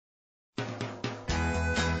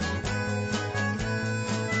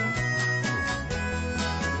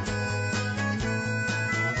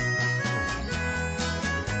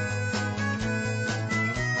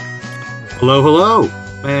Hello, hello,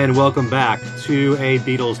 and welcome back to a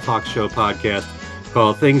Beatles talk show podcast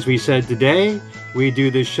called Things We Said Today. We do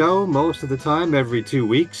this show most of the time, every 2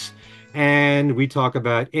 weeks, and we talk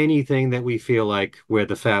about anything that we feel like where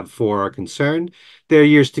the Fab Four are concerned. Their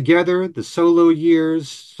years together, the solo years,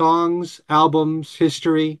 songs, albums,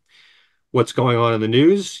 history, what's going on in the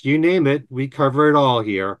news, you name it, we cover it all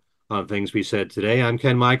here on Things We Said Today. I'm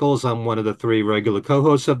Ken Michaels. I'm one of the three regular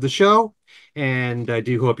co-hosts of the show, and I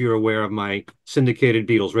do hope you're aware of my syndicated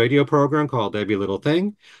Beatles radio program called Every Little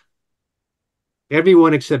Thing.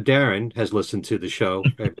 Everyone except Darren has listened to the show,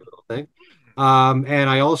 Every Little Thing. And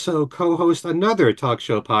I also co-host another talk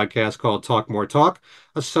show podcast called Talk More Talk,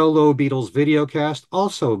 a solo Beatles video cast,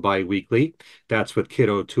 also bi-weekly. That's with Kid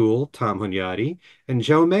O'Toole, Tom Hunyadi, and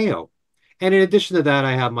Joe Mayo. And in addition to that,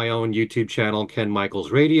 I have my own YouTube channel, Ken Michaels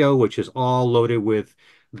Radio, which is all loaded with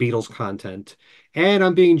Beatles content. And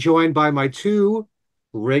I'm being joined by my two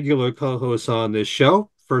regular co-hosts on this show.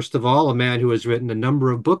 First of all, a man who has written a number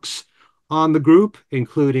of books on the group,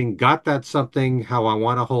 including Got That Something, How I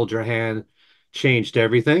Want to Hold Your Hand, Changed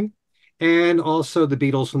Everything, and also the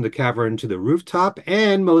Beatles from the Cavern to the Rooftop,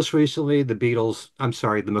 and most recently, the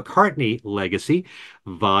McCartney Legacy,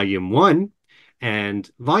 Volume 1. And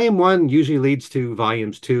Volume 1 usually leads to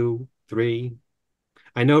Volumes 2, 3.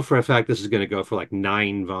 I know for a fact this is going to go for like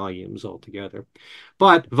 9 volumes altogether.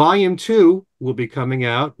 But Volume 2 will be coming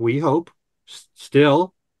out, we hope,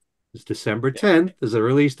 still. It's December 10th is the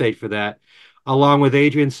release date for that, along with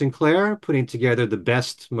Adrian Sinclair putting together the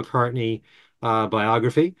best McCartney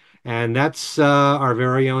biography. And that's our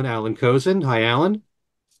very own Allan Kozinn. Hi, Allan.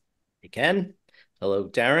 Hey, Ken. Hello,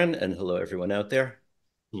 Darren, and hello, everyone out there.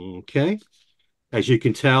 Okay. As you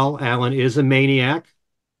can tell, Allan is a maniac,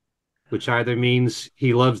 which either means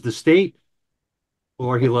he loves the state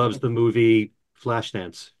or he loves the movie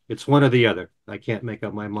Flashdance. It's one or the other. I can't make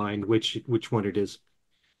up my mind which one it is.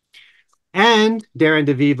 And Darren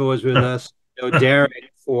Devivo is with us. You know, Darren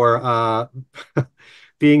for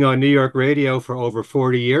being on New York radio for over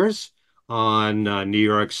 40 years on New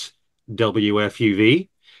York's WFUV.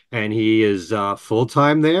 And he is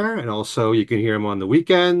full-time there. And also you can hear him on the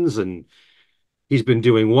weekends. And he's been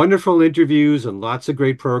doing wonderful interviews and lots of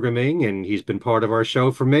great programming. And he's been part of our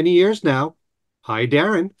show for many years now. Hi,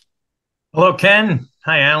 Darren. Hello, Ken.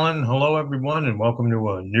 Hi, Alan. Hello, everyone, and welcome to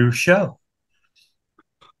a new show.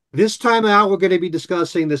 This time out, we're going to be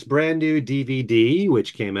discussing this brand new DVD,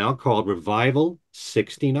 which came out called Revival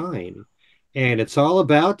 69. And it's all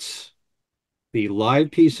about the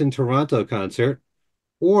Live Peace in Toronto concert,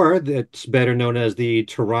 or that's better known as the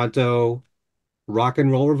Toronto Rock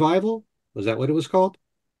and Roll Revival. Was that what it was called?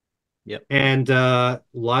 Yep. And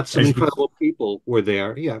lots of incredible people were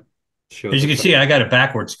there. Yeah. As you can see, I got a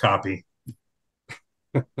backwards copy.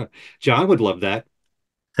 John would love that.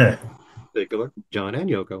 Particular, John and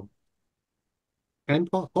Yoko. And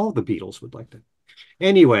all the Beatles would like that.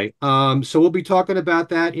 Anyway, so we'll be talking about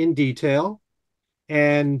that in detail.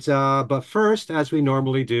 And but first, as we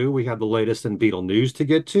normally do, we have the latest in Beatle news to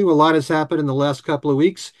get to. A lot has happened in the last couple of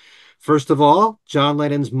weeks. First of all, John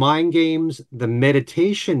Lennon's Mind Games, the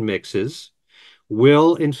meditation mixes,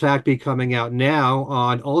 will in fact be coming out now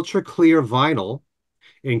on ultra clear vinyl,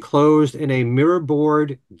 enclosed in a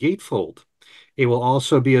mirrorboard gatefold. It will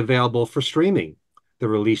also be available for streaming. The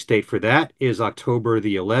release date for that is October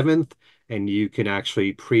the 11th, and you can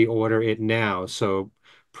actually pre-order it now. So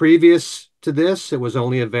previous to this, it was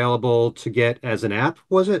only available to get as an app,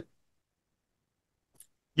 was it?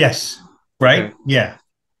 Yes. Right? Okay. Yeah.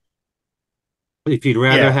 If you'd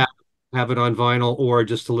rather Yeah. have it on vinyl or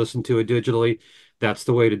just to listen to it digitally, that's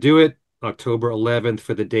the way to do it. October 11th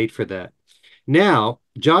for the date for that. Now,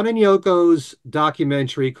 John and Yoko's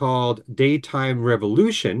documentary called Daytime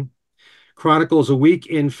Revolution chronicles a week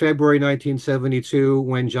in February 1972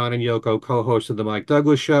 when John and Yoko co-hosted the Mike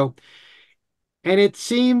Douglas Show. And it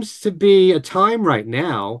seems to be a time right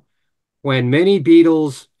now when many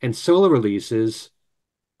Beatles and solo releases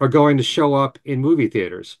are going to show up in movie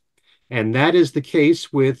theaters. And that is the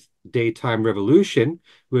case with Daytime Revolution,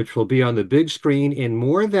 which will be on the big screen in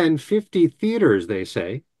more than 50 theaters, they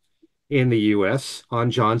say, in the US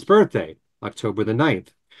on John's birthday, October the 9th.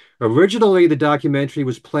 Originally, the documentary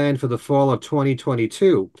was planned for the fall of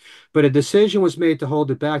 2022, but a decision was made to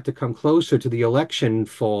hold it back to come closer to the election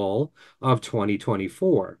fall of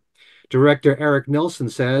 2024. Director Eric Nelson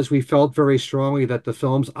says, "We felt very strongly that the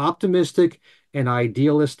film's optimistic and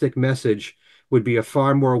idealistic message would be a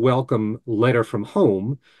far more welcome letter from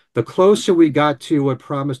home, the closer we got to what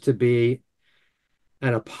promised to be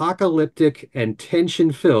an apocalyptic and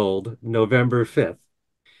tension-filled November 5th.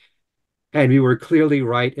 And we were clearly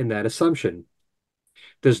right in that assumption.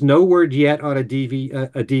 There's no word yet on a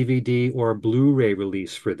DVD or a Blu-ray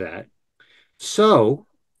release for that. So,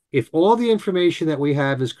 if all the information that we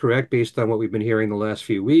have is correct based on what we've been hearing the last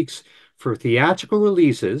few weeks, for theatrical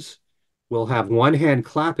releases, we'll have One Hand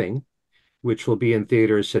Clapping, which will be in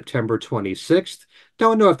theaters September 26th.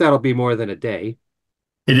 Don't know if that'll be more than a day.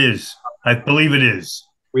 It is. I believe it is.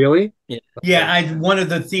 Really? Yeah. Yeah, one of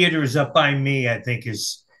the theaters up by me, I think,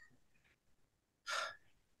 is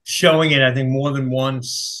showing it, I think, more than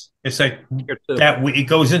once. It's like that it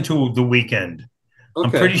goes into the weekend. I'm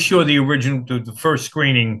pretty sure the original, the first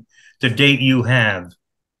screening, the date you have.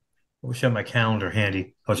 I wish I had my calendar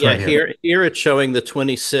handy. Oh, it's right here. Here it's showing the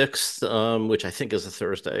 26th, which I think is a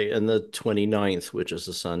Thursday, and the 29th, which is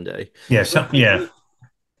a Sunday. Yeah, yeah.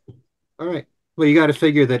 All right. Well, you got to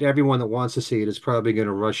figure that everyone that wants to see it is probably going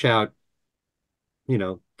to rush out,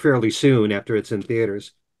 fairly soon after it's in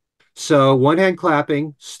theaters. So One Hand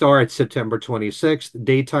Clapping starts September 26th.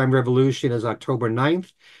 Daytime Revolution is October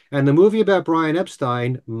 9th. And the movie about Brian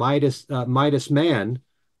Epstein, Midas Man,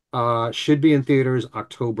 should be in theaters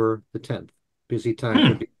October the 10th. Busy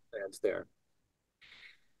time for fans there.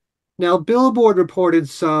 Now, Billboard reported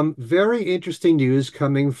some very interesting news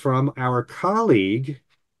coming from our colleague,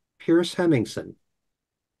 Pierce Hemmingson,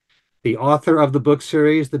 the author of the book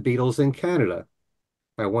series, The Beatles in Canada.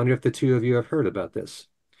 I wonder if the two of you have heard about this.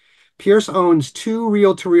 Pierce owns 2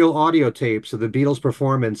 reel-to-reel audio tapes of the Beatles'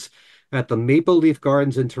 performance at the Maple Leaf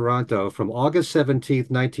Gardens in Toronto from August 17th,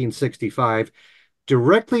 1965,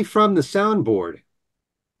 directly from the soundboard,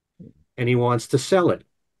 and he wants to sell it.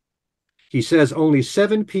 He says only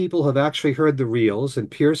 7 people have actually heard the reels, and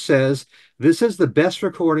Pierce says this is the best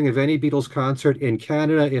recording of any Beatles concert in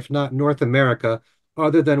Canada, if not North America,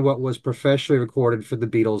 other than what was professionally recorded for the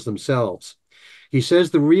Beatles themselves. He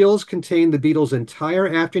says the reels contain the Beatles' entire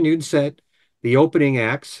afternoon set, the opening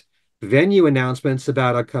acts, venue announcements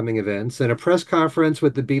about upcoming events, and a press conference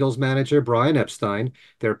with the Beatles manager, Brian Epstein,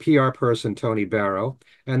 their PR person, Tony Barrow,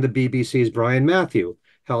 and the BBC's Brian Matthew,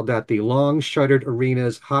 held at the long-shuttered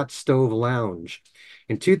arena's Hot Stove Lounge.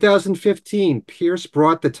 In 2015, Pierce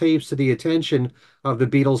brought the tapes to the attention of the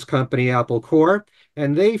Beatles company Apple Corps,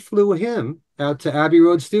 and they flew him out to Abbey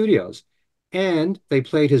Road Studios. And they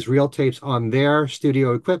played his reel tapes on their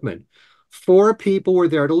studio equipment. 4 people were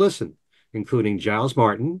there to listen, including Giles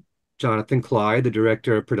Martin, Jonathan Clyde, the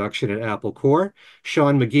director of production at Apple Corps,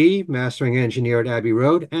 Sean McGee, mastering engineer at Abbey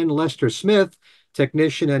Road, and Lester Smith,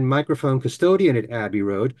 technician and microphone custodian at Abbey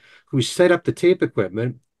Road, who set up the tape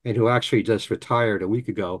equipment and who actually just retired a week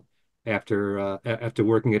ago after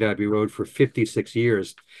working at Abbey Road for 56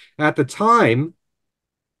 years. At the time,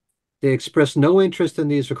 they expressed no interest in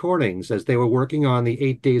these recordings as they were working on the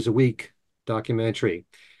 8 Days a Week documentary.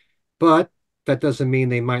 But that doesn't mean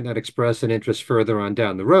they might not express an interest further on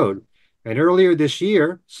down the road. And earlier this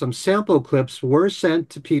year, some sample clips were sent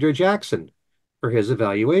to Peter Jackson for his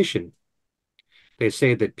evaluation. They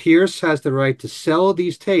say that Pierce has the right to sell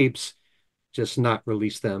these tapes, just not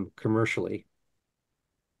release them commercially.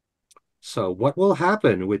 So what will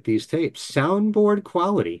happen with these tapes? Soundboard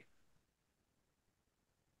quality.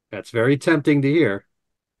 That's very tempting to hear.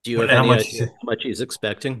 Do you have any idea how much he's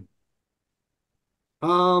expecting?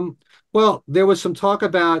 Well, there was some talk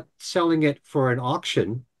about selling it for an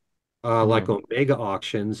auction, like Omega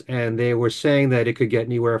auctions, and they were saying that it could get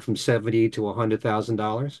anywhere from $70,000 to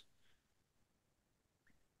 $100,000.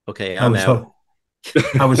 Okay, I'm out.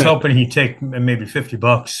 I was hoping he'd take maybe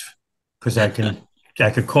 $50 because I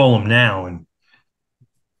could call him now and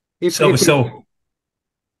so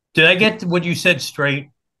did I get what you said straight?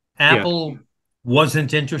 Apple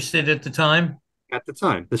wasn't interested at the time? At the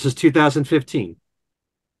time. This is 2015.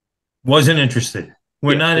 Wasn't interested.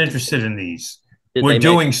 We're not interested in these. We're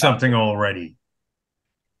doing something already.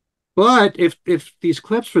 But if these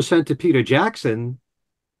clips were sent to Peter Jackson,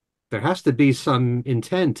 there has to be some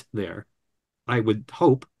intent there, I would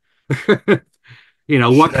hope. What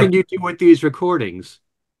can you do with these recordings?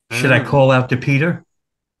 Should I call out to Peter?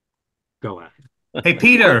 Go ahead. Hey,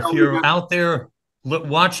 Peter, if you're out there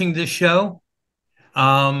watching this show,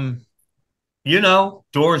 doors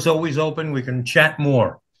always open. We can chat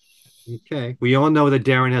more. Okay. We all know that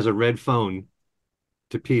Darren has a red phone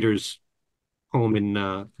to Peter's home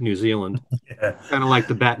in New Zealand. Yeah. Kind of like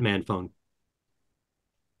the Batman phone.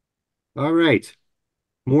 All right.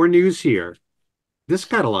 More news here. This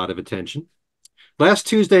got a lot of attention. Last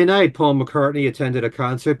Tuesday night, Paul McCartney attended a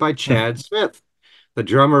concert by Chad Smith, the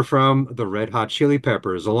drummer from the Red Hot Chili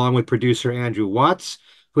Peppers, along with producer Andrew Watts,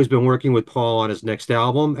 who's been working with Paul on his next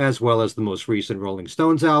album, as well as the most recent Rolling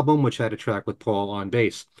Stones album, which had a track with Paul on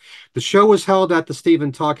bass. The show was held at the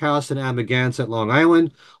Stephen Talkhouse in Amagansett, Long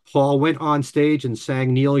Island. Paul went on stage and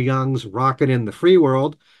sang Neil Young's Rockin' in the Free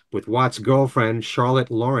World with Watt's girlfriend,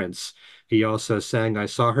 Charlotte Lawrence. He also sang I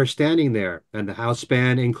Saw Her Standing There, and the house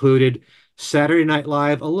band included Saturday Night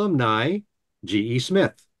Live alumni G.E.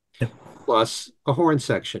 Smith, plus a horn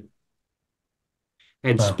section.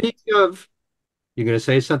 And speaking of, you're going to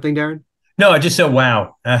say something, Darren? No, I just said,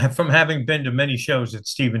 wow. From having been to many shows at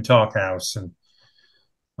Stephen Talkhouse,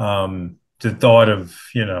 and the thought of,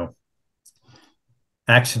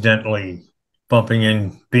 accidentally bumping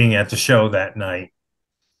in, being at the show that night.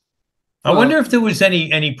 I wonder if there was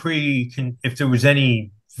any if there was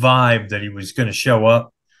any vibe that he was going to show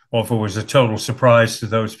up, or if it was a total surprise to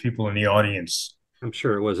those people in the audience. I'm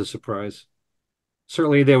sure it was a surprise.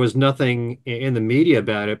 Certainly, there was nothing in the media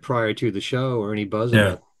about it prior to the show or any buzz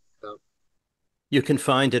about it. So. You can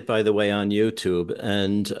find it, by the way, on YouTube.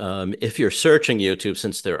 And if you're searching YouTube,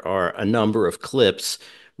 since there are a number of clips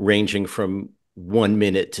ranging from 1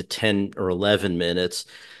 minute to 10 or 11 minutes,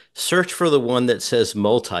 search for the one that says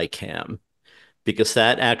multicam, because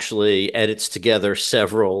that actually edits together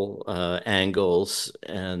several angles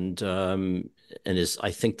and is,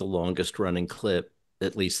 I think, the longest running clip,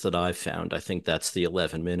 at least that I've found. I think that's the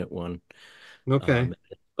 11-minute one. Okay.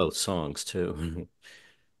 Both songs, too.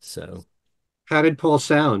 So. How did Paul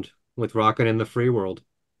sound with Rockin' in the Free World?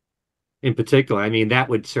 In particular, I mean, that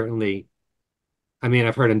would certainly... I mean,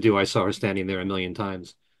 I've heard him do I Saw Her Standing There a million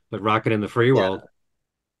times, but Rockin' in the Free World...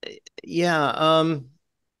 Yeah.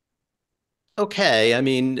 Okay. I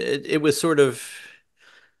mean, it was sort of...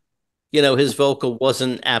 his vocal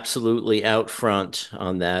wasn't absolutely out front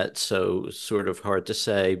on that, so sort of hard to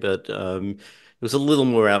say, but it was a little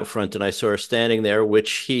more out front. And I saw her standing there,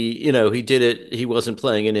 which he did it. He wasn't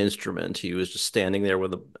playing an instrument. He was just standing there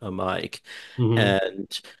with a mic. Mm-hmm.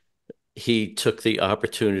 And he took the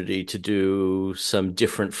opportunity to do some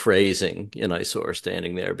different phrasing in I Saw Her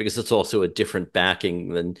Standing There, because it's also a different backing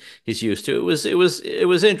than he's used to. It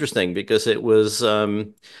was interesting, because it was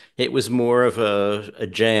more of a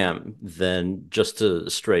jam than just a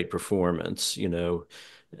straight performance,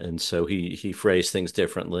 and so he phrased things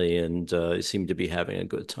differently, and he seemed to be having a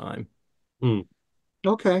good time.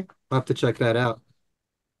 Okay, I'll have to check that out.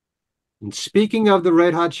 And speaking of the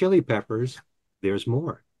Red Hot Chili Peppers, there's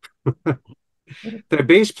more. Their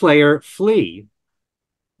bass player, Flea,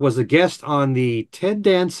 was a guest on the Ted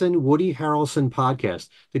Danson, Woody Harrelson podcast.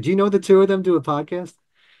 Did you know the two of them do a podcast?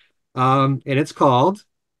 And it's called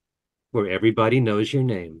Where Everybody Knows Your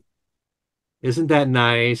Name. Isn't that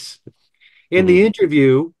nice? In the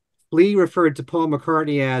interview, Flea referred to Paul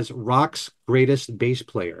McCartney as rock's greatest bass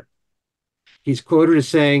player. He's quoted as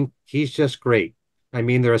saying, "He's just great. I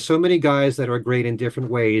mean, there are so many guys that are great in different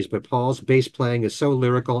ways, but Paul's bass playing is so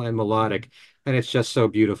lyrical and melodic, and it's just so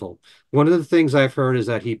beautiful. One of the things I've heard is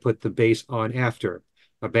that he put the bass on after.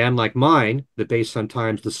 A band like mine, the bass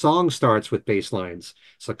sometimes the song starts with bass lines.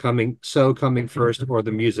 So coming first, or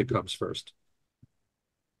the music comes first."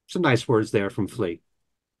 Some nice words there from Flea.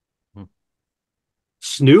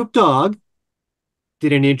 Snoop Dogg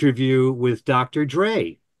did an interview with Dr.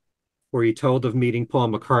 Dre, where he told of meeting Paul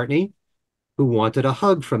McCartney, who wanted a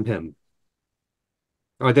hug from him.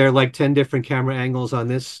 Are there like 10 different camera angles on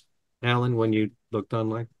this, Allan, when you looked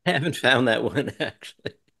online? I haven't found that one,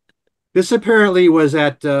 actually. This apparently was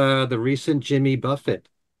at the recent Jimmy Buffett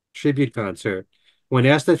tribute concert. When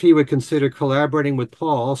asked if he would consider collaborating with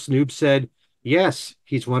Paul, Snoop said, "Yes,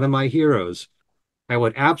 he's one of my heroes. I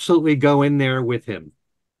would absolutely go in there with him."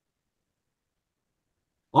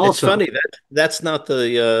 Also, it's funny that's not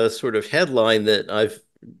the sort of headline that I've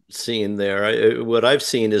seen there. What I've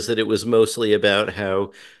seen is that it was mostly about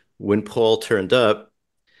how when Paul turned up,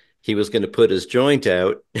 he was going to put his joint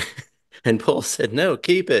out, and Paul said, "No,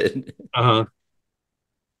 keep it." That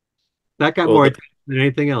got more attention than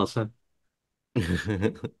anything else, huh?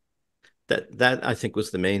 That I think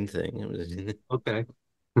was the main thing. Okay.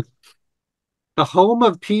 The home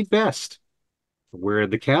of Pete Best, where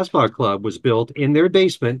the Casbah Club was built in their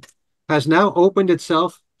basement, has now opened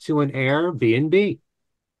itself to an Airbnb.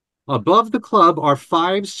 Above the club are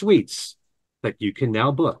 5 suites that you can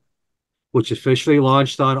now book, which officially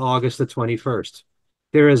launched on August the 21st.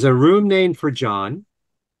 There is a room named for John.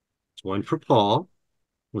 There's one for Paul.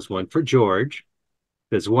 There's one for George.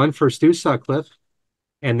 There's one for Stu Sutcliffe.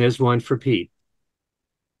 And there's one for Pete.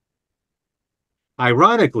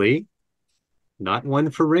 Ironically, not one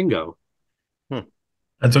for Ringo.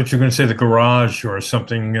 I thought you were going to say the garage or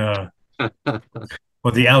something, or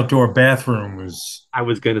the outdoor bathroom was. I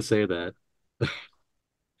was going to say that.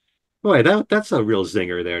 Boy, that's a real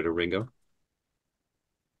zinger there to Ringo.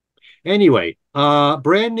 Anyway,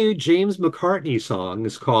 brand new James McCartney song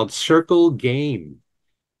is called Circle Game.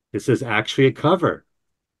 This is actually a cover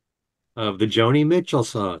of the Joni Mitchell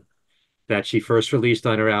song that she first released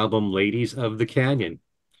on her album Ladies of the Canyon.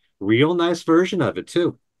 Real nice version of it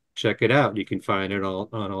too. Check it out. You can find it all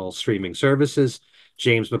on all streaming services.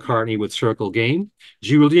 James McCartney with Circle Game.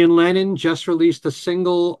 Julian Lennon just released a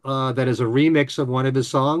single that is a remix of one of his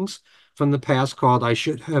songs from the past called I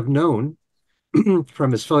Should Have Known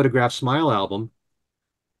from his Photograph Smile album.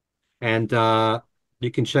 And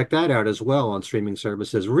you can check that out as well on streaming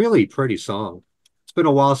services. Really pretty song. It's been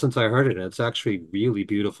a while since I heard it, and it's actually really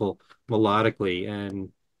beautiful melodically. And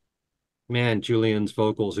man, Julian's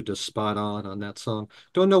vocals are just spot on that song.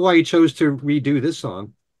 Don't know why he chose to redo this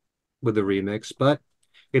song with the remix, but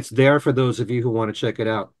it's there for those of you who want to check it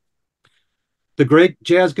out. The great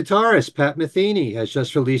jazz guitarist Pat Metheny has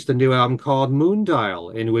just released a new album called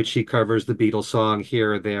Moondial, in which he covers the Beatles song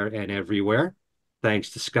Here, There, and Everywhere.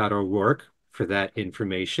 Thanks to Scott O'Rourke for that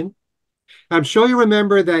information. I'm sure you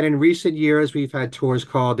remember that in recent years we've had tours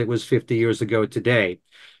called It Was 50 Years Ago Today,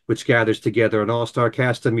 which gathers together an all-star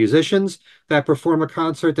cast of musicians that perform a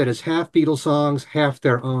concert that is half Beatles songs, half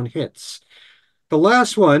their own hits. The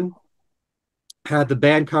last one had the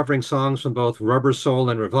band covering songs from both Rubber Soul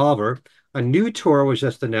and Revolver. A new tour was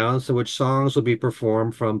just announced in which songs will be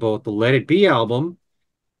performed from both the Let It Be album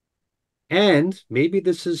and maybe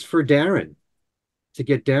this is for Darren to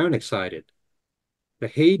get Darren excited. The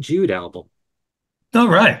Hey Jude album. All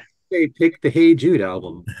right. They picked the Hey Jude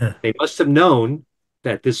album. They must have known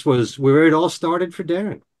that this was where it all started for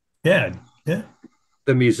Darren. Yeah, yeah.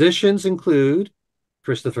 The musicians include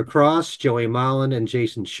Christopher Cross, Joey Molland, and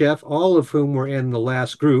Jason Scheff, all of whom were in the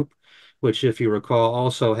last group, which, if you recall,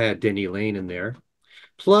 also had Denny Lane in there,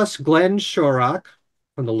 plus Glenn Shorrock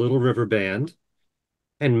from the Little River Band,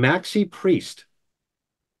 and Maxi Priest.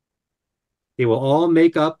 They will all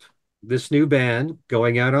make up this new band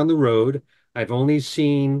going out on the road. I've only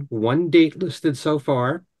seen one date listed so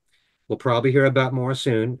far. We'll probably hear about more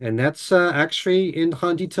soon. And that's actually in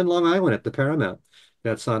Huntington, Long Island at the Paramount.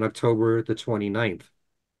 That's on October the 29th.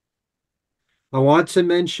 I want to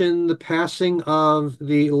mention the passing of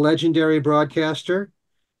the legendary broadcaster,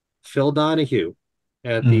 Phil Donahue,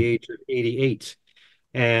 at the age of 88.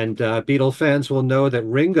 And Beatle fans will know that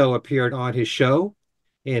Ringo appeared on his show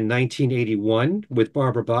in 1981 with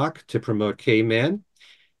Barbara Bach to promote K-Man.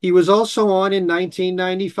 He was also on in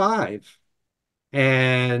 1995,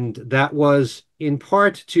 and that was in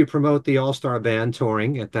part to promote the All-Star Band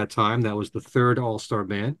touring at that time. That was the third All-Star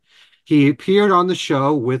Band. He appeared on the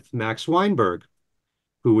show with Max Weinberg,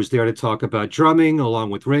 who was there to talk about drumming along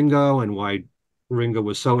with Ringo and why Ringo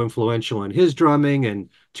was so influential in his drumming and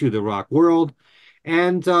to the rock world.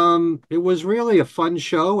 And it was really a fun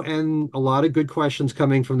show and a lot of good questions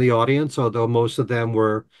coming from the audience, although most of them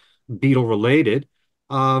were Beatle related.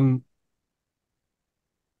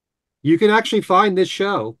 You can actually find this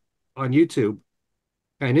show on YouTube.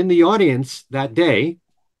 And in the audience that day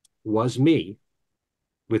was me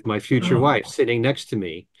with my future wife sitting next to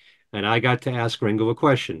me. And I got to ask Ringo a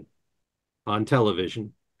question on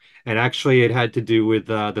television. And actually, it had to do with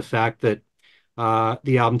the fact that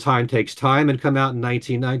the album Time Takes Time had come out in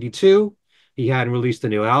 1992. He hadn't released a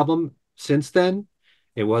new album since then.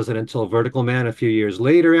 It wasn't until Vertical Man a few years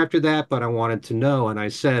later after that, but I wanted to know. And I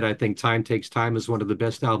said, I think Time Takes Time is one of the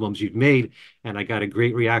best albums you've made. And I got a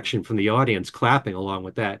great reaction from the audience clapping along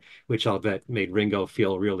with that, which I'll bet made Ringo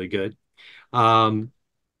feel really good.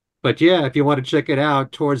 But yeah, if you want to check it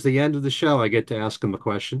out, towards the end of the show, I get to ask him a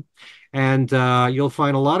question. And you'll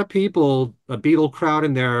find a lot of people, a Beatle crowd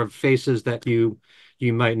in their faces that you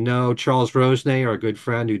might know. Charles Rosenay, our good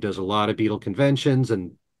friend who does a lot of Beatle conventions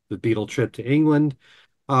and the Beatle trip to England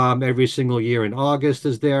every single year in August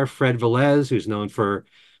is there. Fred Velez, who's known for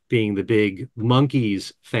being the big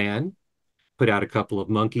Monkees fan, put out a couple of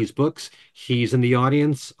Monkees books. He's in the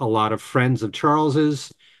audience. A lot of friends of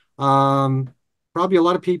Charles's. Probably a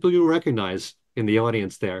lot of people you recognize in the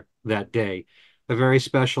audience there that day. A very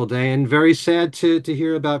special day and very sad to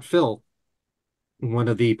hear about Phil, one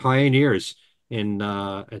of the pioneers in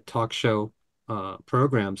talk show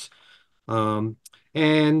programs.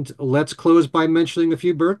 And let's close by mentioning a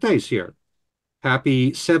few birthdays here.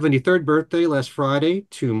 Happy 73rd birthday last Friday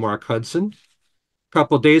to Mark Hudson. A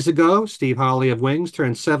couple days ago, Steve Holley of Wings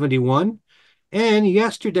turned 71. And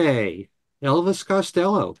yesterday, Elvis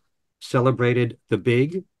Costello celebrated the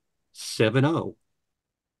big 7-0.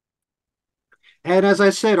 And as I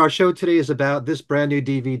said, our show today is about this brand new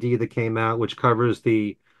DVD that came out, which covers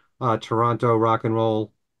the Toronto Rock and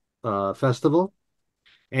Roll Festival.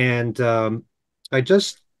 And I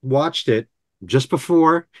just watched it just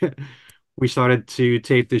before we started to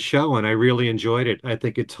tape this show, and I really enjoyed it. I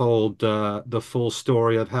think it told the full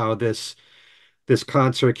story of how this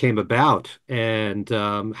concert came about, and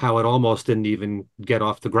how it almost didn't even get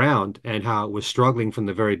off the ground, and how it was struggling from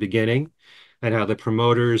the very beginning, and how the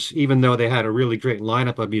promoters, even though they had a really great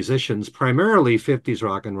lineup of musicians, primarily 50s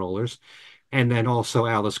rock and rollers, and then also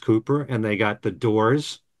Alice Cooper, and they got the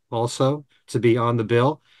Doors also to be on the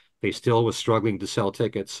bill, they still was struggling to sell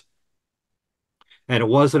tickets. And it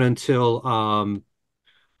wasn't until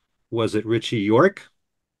was it Richie York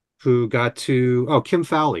who got to, oh, Kim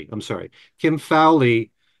Fowley, I'm sorry, Kim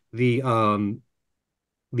Fowley, the um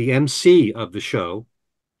the MC of the show,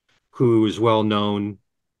 who is well known,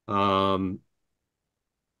 um,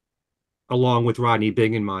 along with Rodney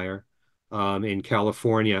Bingenmeyer, in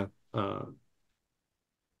California,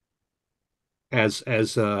 as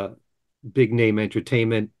big name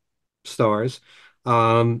entertainment stars.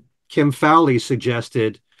 Kim Fowley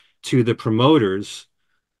suggested to the promoters,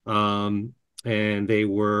 um, and they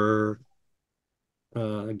were,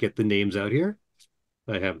 get the names out here.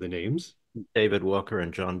 I have the names. David Walker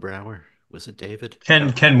and John Brower. Was it David?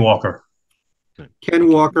 Ken Walker. Ken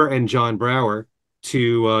Walker and John Brower,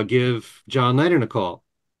 to give John Lennon a call,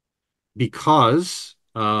 because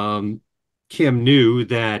Kim knew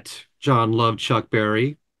that John loved Chuck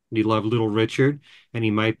Berry and he loved Little Richard, and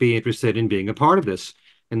he might be interested in being a part of this.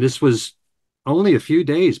 And this was only a few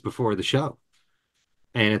days before the show.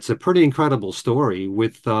 And it's a pretty incredible story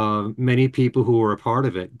with many people who were a part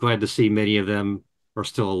of it. Glad to see many of them are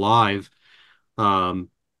still alive, um,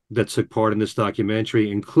 that took part in this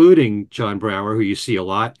documentary, including John Brower, who you see a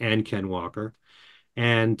lot, and Ken Walker.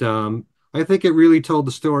 And I think it really told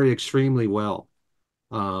the story extremely well.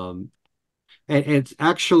 Um, and it's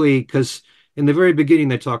actually because in the very beginning,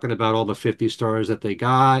 they're talking about all the 50 stars that they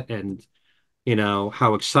got, and,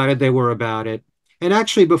 how excited they were about it. And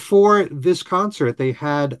actually, before this concert, they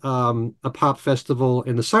had a pop festival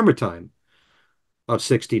in the summertime of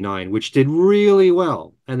 69, which did really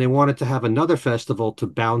well. And they wanted to have another festival to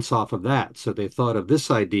bounce off of that. So they thought of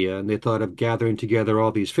this idea, and they thought of gathering together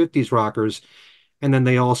all these 50s rockers. And then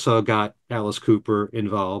they also got Alice Cooper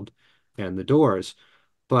involved and the Doors.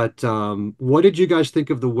 But what did you guys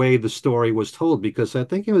think of the way the story was told? Because I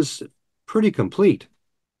think it was pretty complete.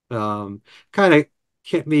 Kind of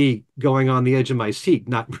kept me going on the edge of my seat.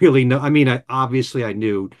 Not really. No, I mean, obviously I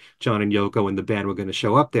knew John and Yoko and the band were going to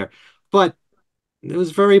show up there, but it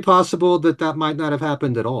was very possible that that might not have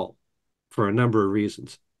happened at all for a number of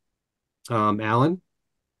reasons. Allan?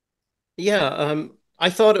 Yeah, I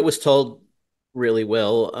thought it was told really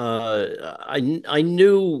well. I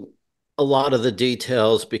knew a lot of the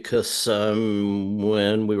details because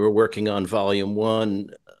when we were working on Volume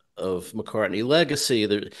 1 of McCartney Legacy,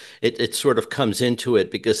 it sort of comes into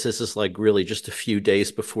it because this is like really just a few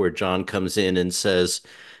days before John comes in and says,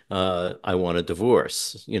 I want a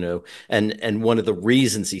divorce, and one of the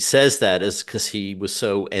reasons he says that is because he was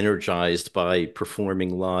so energized by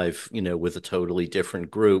performing live, with a totally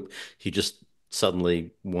different group. He just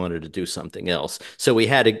suddenly wanted to do something else. So we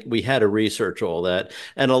had to research all that,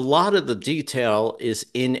 and a lot of the detail is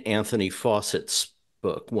in Anthony Fawcett's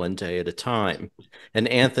book, One Day at a Time, and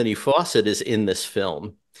Anthony Fawcett is in this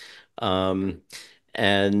film. Um,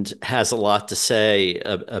 and has a lot to say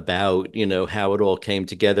about, how it all came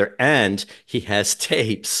together. And he has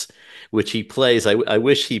tapes, which he plays. I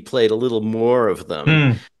wish he played a little more of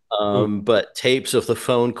them. But tapes of the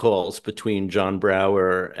phone calls between John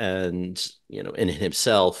Brower and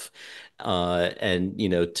himself, and,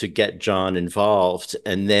 to get John involved.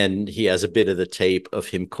 And then he has a bit of the tape of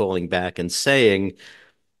him calling back and saying,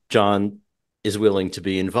 John is willing to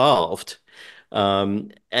be involved.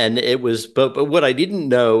 And it was, but what I didn't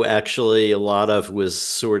know actually a lot of was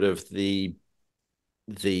sort of the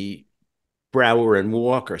Brower and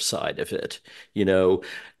Walker side of it,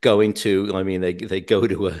 going to, I mean, they go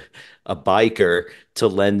to a biker to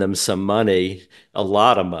lend them some money, a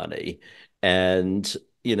lot of money. And,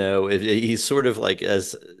 he's sort of like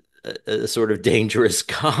as a sort of dangerous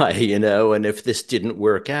guy, and if this didn't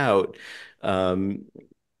work out, um,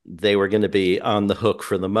 they were going to be on the hook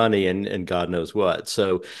for the money and God knows what.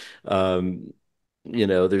 So, um,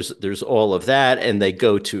 there's all of that, and they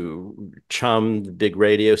go to Chum, the big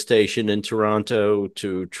radio station in Toronto,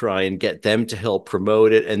 to try and get them to help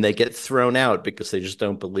promote it, and they get thrown out because they just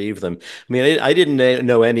don't believe them. I mean, I didn't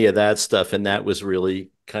know any of that stuff, and that was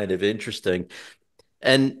really kind of interesting.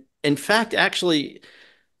 And in fact, actually,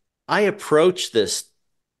 I approached this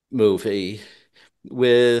movie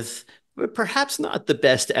with perhaps not the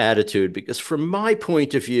best attitude, because from my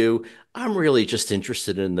point of view, I'm really just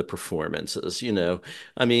interested in the performances, you know.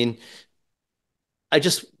 I mean, but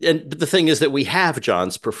the thing is that we have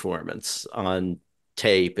John's performance on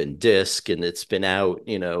tape and disc, and it's been out,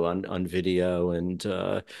 you know, on video, and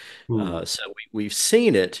so we've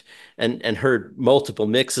seen it and heard multiple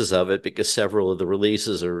mixes of it, because several of the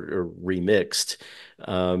releases are remixed.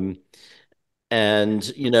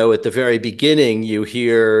 And, you know, at the very beginning, you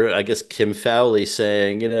hear, I guess, Kim Fowley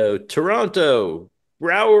saying, you know, Toronto,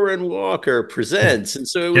 Brower and Walker presents. And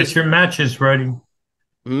so it was. Get your matches ready.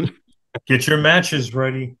 Hmm? Get your matches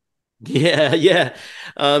ready. Yeah, yeah.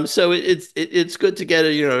 So it's good to get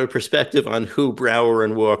a perspective on who Brower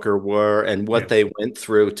and Walker were and what they went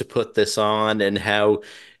through to put this on, and how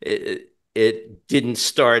it didn't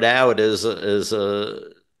start out as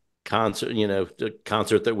a concert, the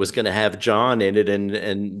concert that was going to have John in it,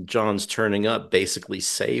 and John's turning up basically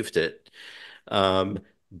saved it,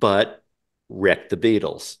 but wrecked the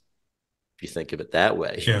Beatles, if you think of it that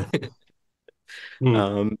way.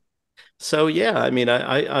 Yeah. So yeah, I mean,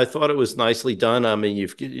 I thought it was nicely done. I mean,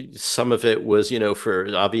 some of it was,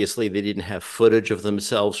 for obviously they didn't have footage of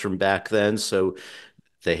themselves from back then, so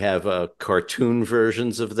they have cartoon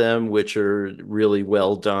versions of them, which are really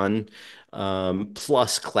well done.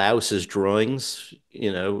 Plus Klaus's drawings,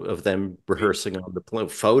 of them rehearsing on the plane,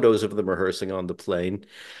 photos of them rehearsing on the plane.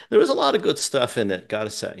 There was a lot of good stuff in it,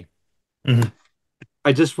 gotta say. Mm-hmm.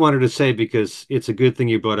 I just wanted to say, because it's a good thing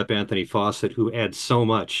you brought up Anthony Fawcett, who adds so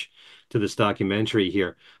much to this documentary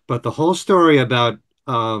here. But the whole story about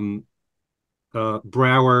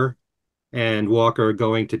Brower and Walker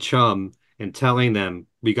going to Chum and telling them,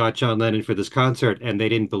 we got John Lennon for this concert, and they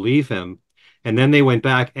didn't believe him. And then they went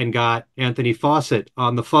back and got Anthony Fawcett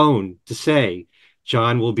on the phone to say,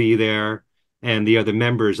 John will be there and the other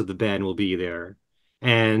members of the band will be there.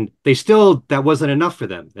 And that wasn't enough for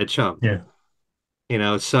them at Chum.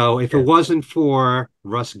 Yeah. So if it wasn't for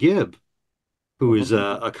Russ Gibb, who is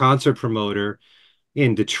a concert promoter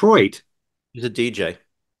in Detroit. He's a DJ.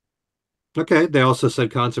 Okay, they also said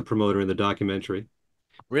concert promoter in the documentary.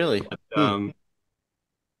 Really? But,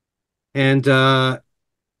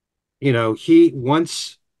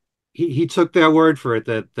 he took their word for it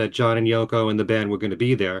that John and Yoko and the band were going to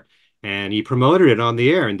be there, and he promoted it on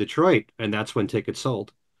the air in Detroit, and that's when tickets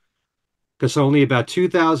sold. Because only about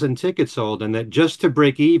 2,000 tickets sold, and that just to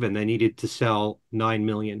break even, they needed to sell 9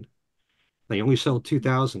 million. They only sold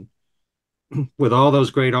 2,000 with all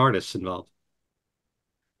those great artists involved.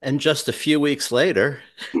 And just a few weeks later,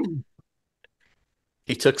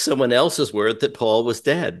 he took someone else's word that Paul was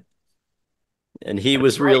dead. And he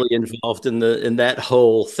was really involved in that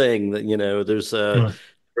whole thing. That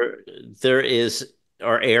there is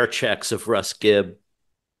our air checks of Russ Gibb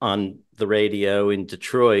on the radio in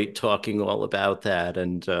Detroit talking all about that,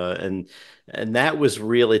 and that was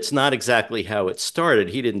really, it's not exactly how it started.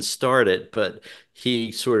 He didn't start it, but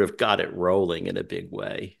he sort of got it rolling in a big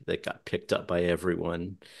way that got picked up by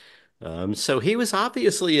everyone. So he was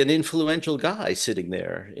obviously an influential guy sitting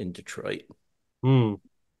there in Detroit. And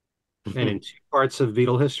in two parts of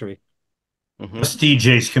Beatle history. Us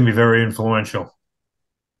DJs can be very influential.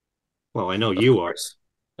 Well, I know you are.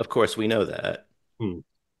 Of course, we know that.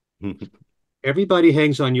 Everybody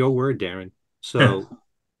hangs on your word, Darren. So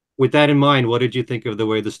with that in mind, what did you think of the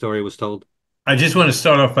way the story was told? I just want to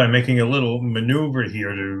start off by making a little maneuver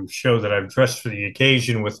here to show that I've dressed for the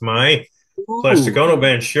occasion with my Plastic Ono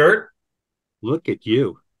Band shirt. Look at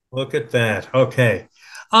you. Look at that. Okay.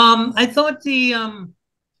 I thought the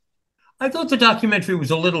documentary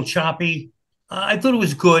was a little choppy. I thought it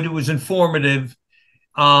was good. It was informative.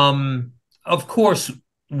 Of course,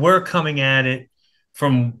 we're coming at it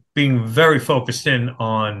from being very focused in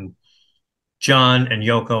on John and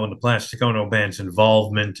Yoko and the Plastic Ono Band's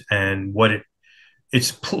involvement and what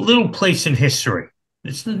its little place in history.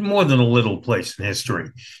 It's more than a little place in history,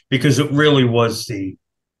 because it really was the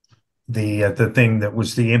thing that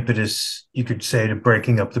was the impetus, you could say, to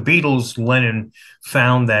breaking up the Beatles. Lennon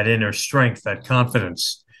found that inner strength, that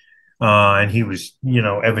confidence, and he was,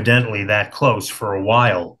 evidently that close for a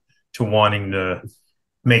while to wanting to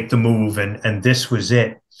make the move, and this was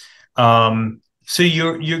it. So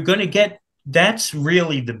you're going to get, that's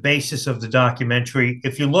really the basis of the documentary.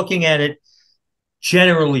 If you're looking at it,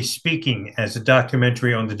 generally speaking, as a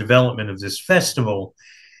documentary on the development of this festival,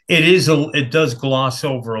 it does gloss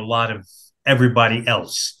over a lot of everybody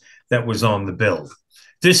else that was on the bill.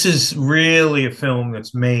 This is really a film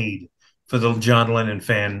that's made for the John Lennon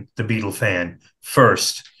fan, the Beatle fan,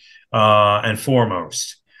 first and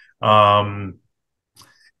foremost.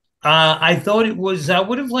 I thought it was, I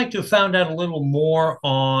would have liked to have found out a little more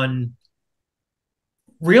on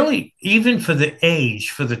really, even for the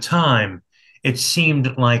age, for the time, it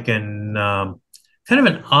seemed like an kind of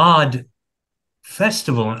an odd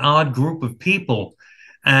festival, an odd group of people.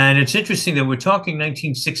 And it's interesting that we're talking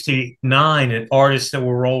 1969 and artists that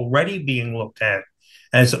were already being looked at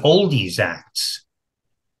as oldies acts.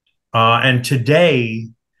 And today,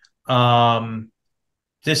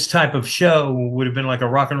 this type of show would have been like a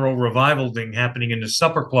rock and roll revival thing happening in a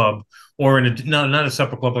supper club or in a, no, not a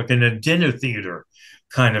supper club, like in a dinner theater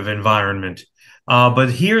kind of environment.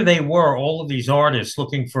 But here they were, all of these artists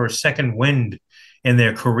looking for a second wind in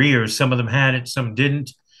their careers. Some of them had it, some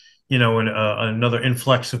didn't, you know, and another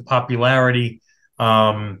influx of popularity,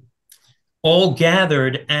 all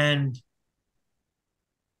gathered and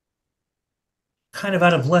kind of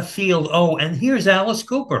out of left field. Oh, and here's Alice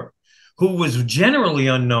Cooper, who was generally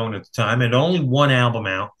unknown at the time, had only one album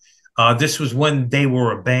out. This was when they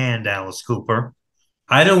were a band, Alice Cooper.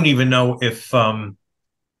 I don't even know if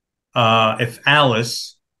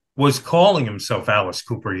Alice was calling himself Alice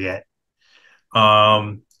Cooper yet.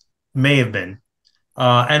 May have been.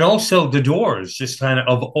 And also the Doors, just kind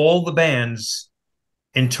of all the bands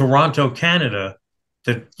in Toronto, Canada,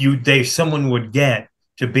 that someone would get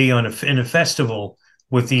to be in a festival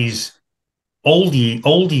with these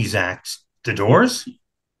oldies acts, the Doors.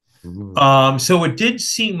 Mm-hmm. So it did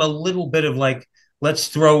seem a little bit of like, let's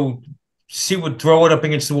throw it up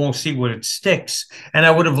against the wall, see what it sticks. And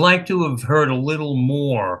I would have liked to have heard a little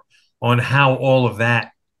more on how all of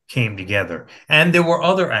that came together. And there were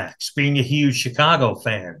other acts. Being a huge Chicago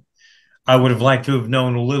fan, I would have liked to have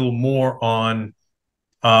known a little more on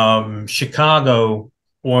Chicago,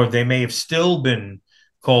 or they may have still been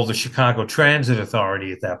called the Chicago Transit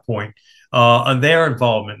Authority at that point, on their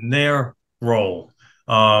involvement and their role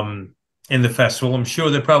in the festival. I'm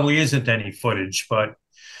sure there probably isn't any footage, but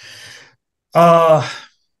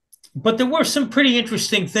there were some pretty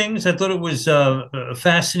interesting things. I thought it was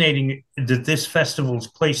fascinating that this festival's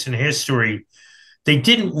place in history, they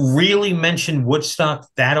didn't really mention Woodstock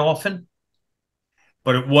that often,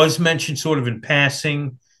 but it was mentioned sort of in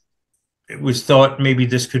passing. It was thought maybe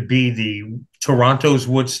this could be the Toronto's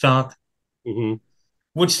Woodstock. Mm-hmm.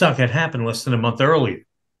 Woodstock had happened less than a month earlier.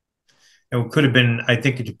 And it could have been, I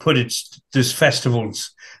think, to put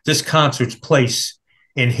this concert's place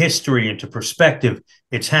in history into perspective,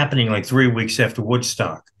 it's happening like 3 weeks after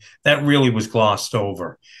Woodstock. That really was glossed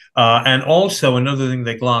over. And also another thing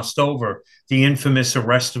they glossed over, the infamous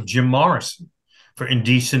arrest of Jim Morrison for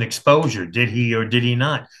indecent exposure. Did he or did he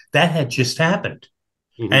not? That had just happened.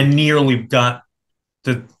 Mm-hmm. And nearly got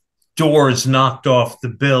the Doors knocked off the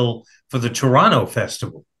bill for the Toronto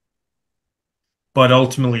Festival. But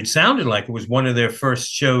ultimately, it sounded like it was one of their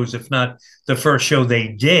first shows, if not the first show they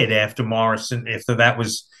did after Morrison, after that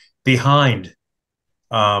was behind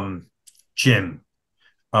Jim,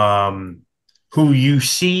 who you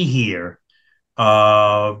see here,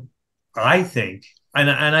 I think, and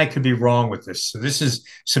I could be wrong with this. So this is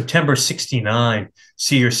September 69.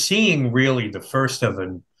 So you're seeing really the first of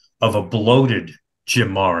a bloated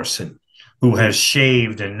Jim Morrison, who has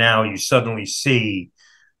shaved, and now you suddenly see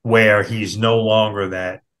where he's no longer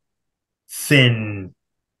that thin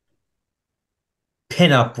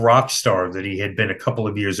pinup rock star that he had been a couple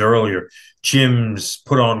of years earlier. Jim's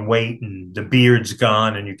put on weight and the beard's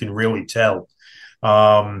gone, and you can really tell.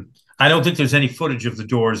 I don't think there's any footage of the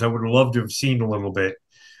Doors. I would have loved to have seen a little bit.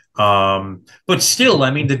 But still, I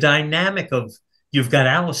mean, the dynamic of you've got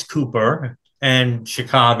Alice Cooper and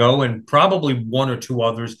Chicago and probably one or two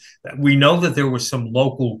others. We know that there were some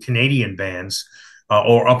local Canadian bands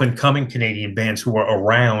or up-and-coming Canadian bands who were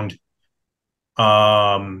around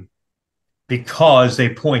because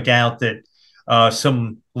they point out that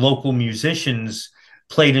some local musicians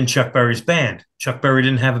played in Chuck Berry's band. Chuck Berry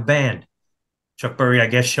didn't have a band. Chuck Berry, I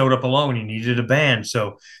guess, showed up alone. He needed a band.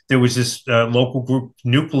 So there was this local group,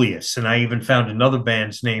 Nucleus, and I even found another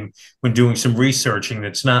band's name when doing some researching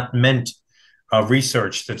that's not meant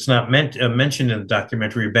mentioned in the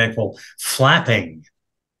documentary, a band called Flapping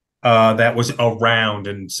that was around,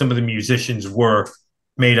 and some of the musicians were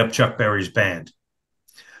made up Chuck Berry's band.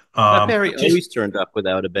 Chuck Berry always turned up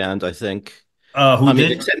without a band, I think. Who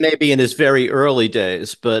did? Except maybe in his very early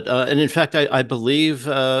days, but and in fact, I believe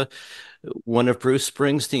one of Bruce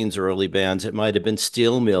Springsteen's early bands, it might have been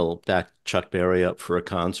Steel Mill, backed Chuck Berry up for a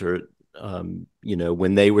concert,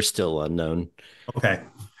 when they were still unknown. Okay.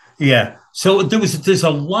 Yeah. So there's a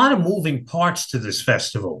lot of moving parts to this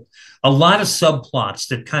festival, a lot of subplots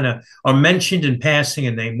that kind of are mentioned in passing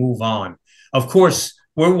and they move on. Of course,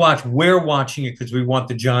 we're watching it because we want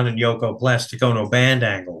the John and Yoko Plastic Ono Band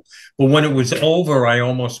angle. But when it was over, I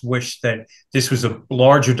almost wished that this was a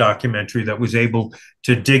larger documentary that was able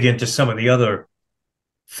to dig into some of the other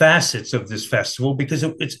facets of this festival, because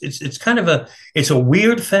it's kind of a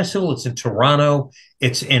weird festival. It's in Toronto.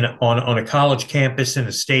 It's on a college campus in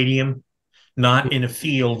a stadium, not in a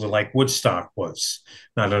field like Woodstock was,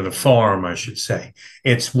 not at a farm, I should say.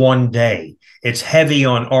 It's one day. It's heavy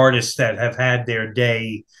on artists that have had their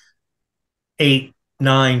day 8,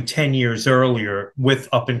 9, 10 years earlier with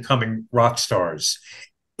up and coming rock stars.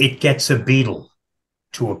 It gets a Beatle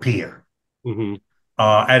to appear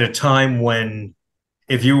at a time when,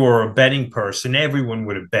 if you were a betting person, everyone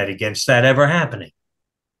would have bet against that ever happening.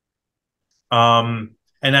 And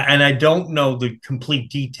I don't know the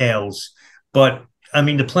complete details, but I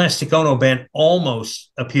mean, the Plastic Ono Band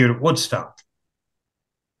almost appeared at Woodstock.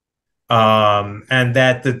 And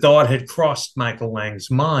that the thought had crossed Michael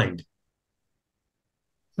Lang's mind.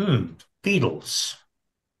 Beatles.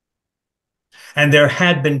 And there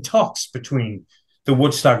had been talks between the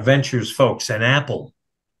Woodstock Ventures folks and Apple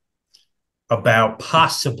about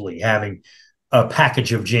possibly having a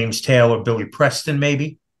package of James Taylor, Billy Preston,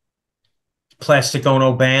 maybe Plastic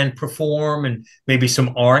Ono Band perform, and maybe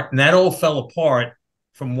some art. And that all fell apart,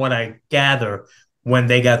 from what I gather, when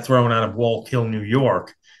they got thrown out of Wallkill, New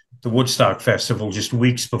York, the Woodstock Festival, just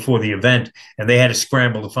weeks before the event, and they had to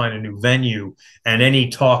scramble to find a new venue. And any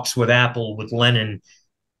talks with Apple, with Lennon,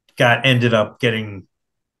 ended up getting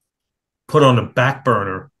put on the back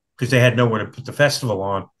burner because they had nowhere to put the festival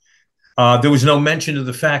on. There was no mention of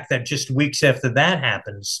the fact that just weeks after that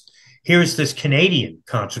happens, here's this Canadian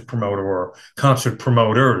concert promoter or concert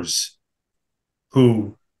promoters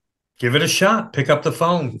who give it a shot, pick up the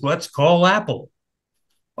phone, let's call Apple.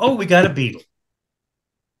 Oh, we got a Beatle.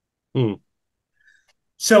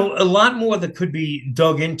 So a lot more that could be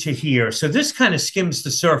dug into here. So this kind of skims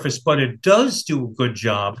the surface, but it does do a good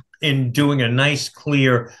job in doing a nice,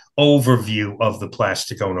 clear overview of the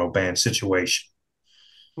Plastic Ono Band situation.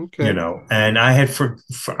 Okay. You know, and I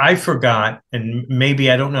forgot, and maybe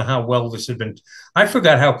I don't know how well this had been. I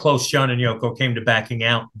forgot how close John and Yoko came to backing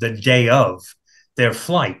out the day of their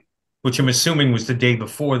flight, which I'm assuming was the day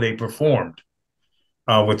before they performed,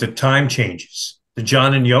 with the time changes. The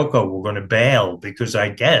John and Yoko were going to bail because I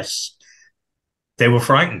guess they were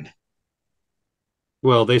frightened.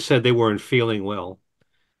 Well, they said they weren't feeling well.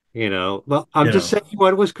 You know, well, I'm just saying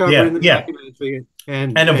what was covered in the documentary,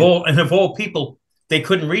 and of all people, they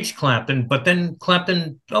couldn't reach Clapton, but then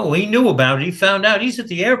Clapton, he knew about it. He found out. He's at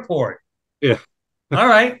the airport. Yeah. All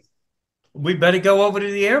right, we better go over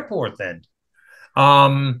to the airport then.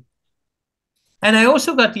 And I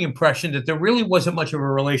also got the impression that there really wasn't much of a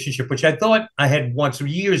relationship, which I thought I had once,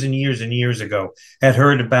 years and years and years ago, had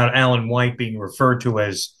heard about Allan White being referred to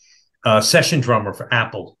as a session drummer for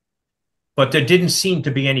Apple. But there didn't seem to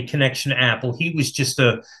be any connection to Apple. He was just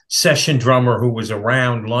a session drummer who was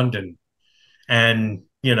around London and,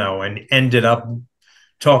 and ended up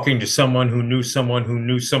talking to someone who knew someone who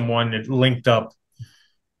knew someone that linked up,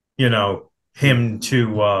 him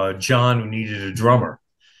to John, who needed a drummer.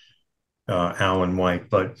 Allan White,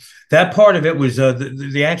 but that part of it was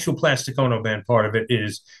the actual Plastic Ono Band part of it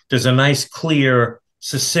there's a nice, clear,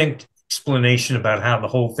 succinct explanation about how the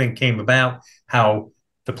whole thing came about, how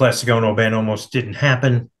the Plastic Ono Band almost didn't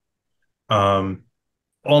happen.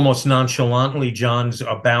 Almost nonchalantly, John's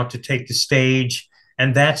about to take the stage,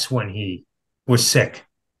 and that's when he was sick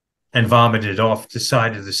and vomited off the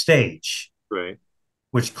side of the stage. Right.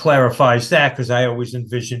 Which clarifies that, because I always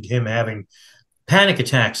envisioned him having panic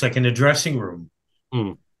attacks, like in the dressing room,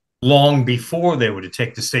 long before they were to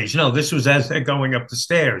take the stage. No, this was as they're going up the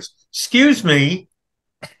stairs. Excuse me.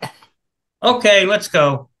 Okay, let's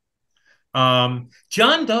go. John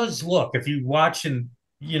does look, if you watch, and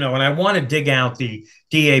I want to dig out the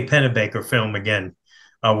D.A. Pennebaker film again,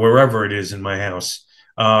 wherever it is in my house,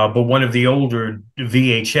 but one of the older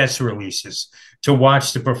VHS releases, to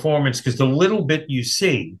watch the performance, because the little bit you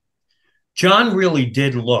see, John really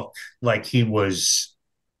did look like he was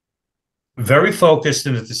very focused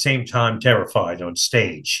and at the same time terrified on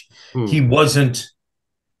stage. He wasn't,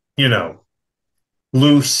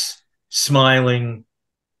 loose, smiling,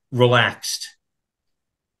 relaxed.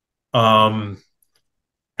 And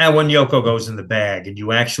when Yoko goes in the bag, and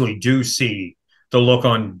you actually do see the look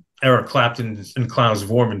on Eric Clapton and Klaus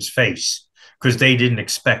Voormann's face, because they didn't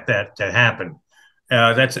expect that to happen.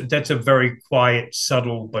 That's a very quiet,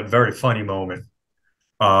 subtle, but very funny moment.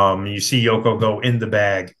 You see Yoko go in the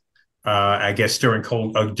bag, I guess during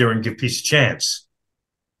Give Peace a Chance.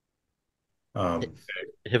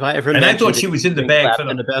 Have I ever? And I thought she was in the bag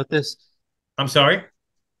about this. I'm sorry.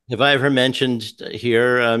 Have I ever mentioned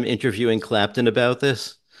here interviewing Clapton about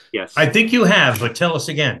this? Yes. I think you have, but tell us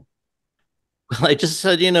again. Well, I just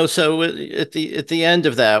said, so at the end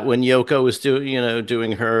of that, when Yoko was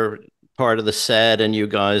doing her part of the set, and you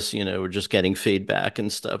guys, were just getting feedback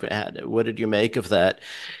and stuff. What did you make of that?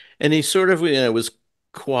 And he sort of, was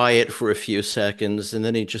quiet for a few seconds, and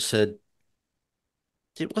then he just said,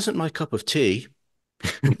 "It wasn't my cup of tea."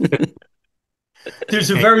 There's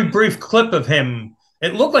a very brief clip of him.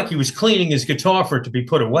 It looked like he was cleaning his guitar for it to be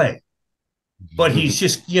put away, but he's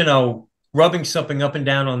just, rubbing something up and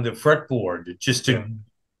down on the fretboard just to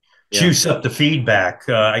juice up the feedback,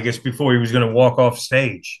 I guess, before he was going to walk off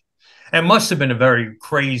stage. And must have been a very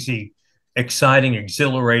crazy, exciting,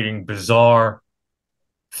 exhilarating, bizarre,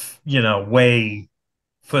 way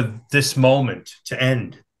for this moment to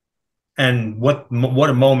end. And what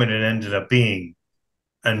a moment it ended up being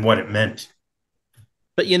and what it meant.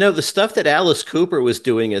 But the stuff that Alice Cooper was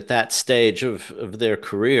doing at that stage of their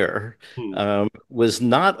career was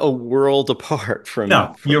not a world apart from.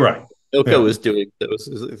 No, you're right. Yoko was doing those.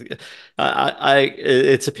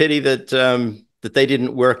 It's a pity that that they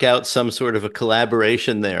didn't work out some sort of a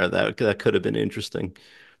collaboration there. That could have been interesting.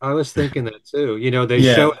 I was thinking that too. They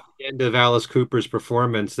show at the end of Alice Cooper's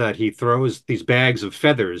performance that he throws these bags of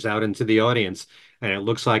feathers out into the audience, and it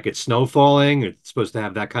looks like it's snow falling. It's supposed to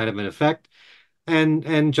have that kind of an effect.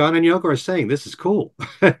 And John and Yoko are saying this is cool.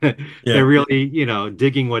 They're really,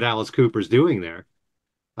 digging what Alice Cooper's doing there.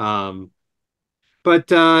 But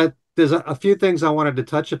there's a few things I wanted to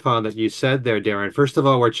touch upon that you said there, Darren. First of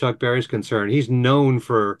all, where Chuck Berry's concerned, he's known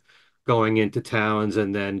for going into towns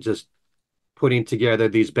and then just putting together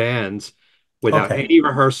these bands without any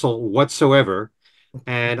rehearsal whatsoever.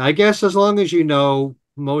 And I guess as long as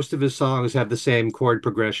most of his songs have the same chord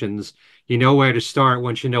progressions, you know where to start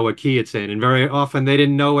once you know what key it's in. And very often they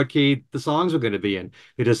didn't know what key the songs were going to be in.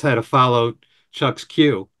 They just had to follow Chuck's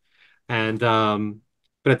cue. And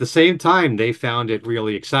but at the same time, they found it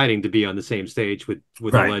really exciting to be on the same stage with the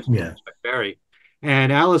legend of Chuck Berry.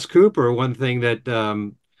 And Alice Cooper, one thing that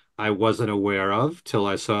I wasn't aware of till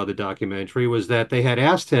I saw the documentary was that they had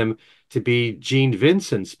asked him to be Gene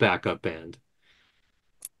Vincent's backup band,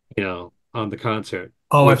 on the concert.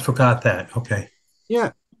 Oh, I forgot that. Okay.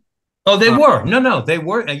 Yeah. Oh, they were. No, they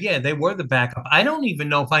were. Yeah, they were the backup. I don't even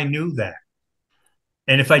know if I knew that.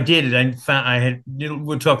 And if I did,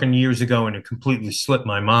 we're talking years ago and it completely slipped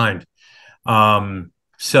my mind.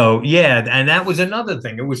 So yeah, and that was another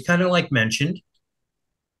thing. It was kind of like mentioned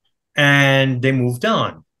and they moved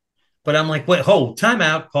on. But I'm like, wait, hold, time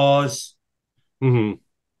out, pause. Mm-hmm.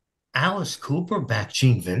 Alice Cooper back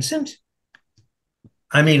Gene Vincent?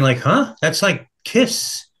 I mean, like, huh? That's like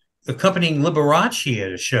Kiss accompanying Liberace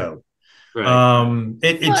at a show. Right.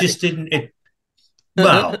 It just didn't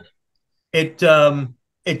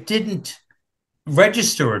it didn't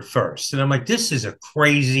register at first. And I'm like, this is a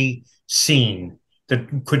crazy scene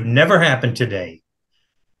that could never happen today.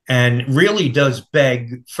 And really does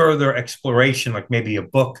beg further exploration, like maybe a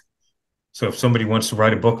book. So if somebody wants to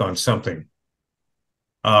write a book on something,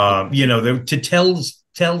 to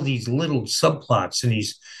tell these little subplots and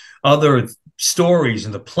these other stories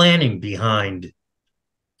and the planning behind,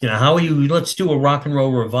 let's do a rock and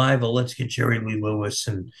roll revival. Let's get Jerry Lee Lewis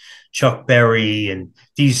and Chuck Berry and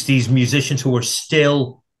these musicians who are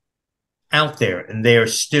still out there and they are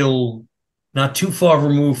still not too far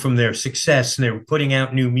removed from their success and they're putting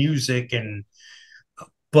out new music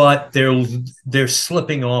but they're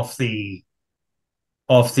slipping off the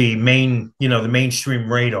main, the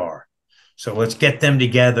mainstream radar. So let's get them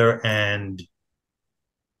together and,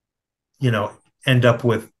 end up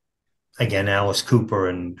with, again, Alice Cooper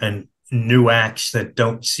and new acts that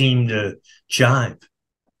don't seem to jive.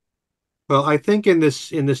 Well, I think in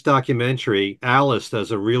this documentary, Alice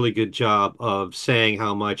does a really good job of saying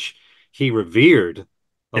how much he revered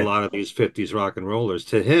a lot of these 50s rock and rollers.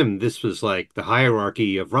 To him, this was like the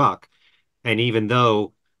hierarchy of rock. And even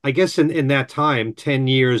though, I guess in that time, 10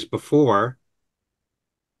 years before,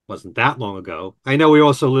 wasn't that long ago. I know we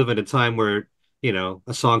also live in a time where,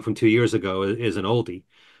 a song from 2 years ago is an oldie,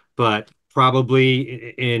 but probably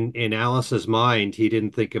in Alice's mind, he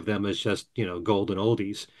didn't think of them as just, golden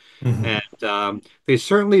oldies. Mm-hmm. And they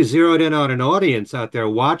certainly zeroed in on an audience out there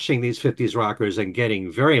watching these 50s rockers and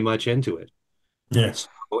getting very much into it. Yes.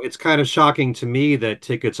 So it's kind of shocking to me that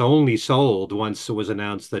tickets only sold once it was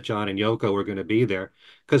announced that John and Yoko were going to be there,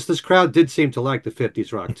 because this crowd did seem to like the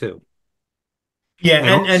 50s rock too.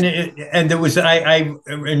 Yeah, and there was I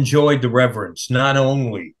enjoyed the reverence, not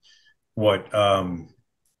only what how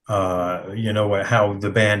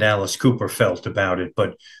the band Alice Cooper felt about it,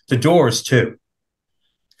 but the Doors too.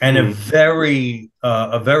 and a very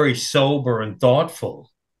sober and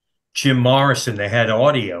thoughtful Jim Morrison. They had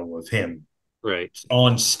audio of him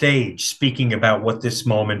on stage speaking about what this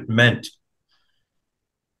moment meant.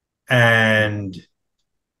 And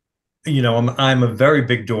I'm a very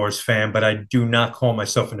big Doors fan, but I do not call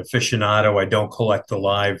myself an aficionado. I don't collect the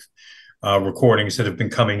live recordings that have been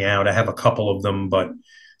coming out. I have a couple of them, but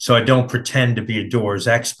so I don't pretend to be a Doors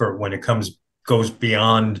expert when it goes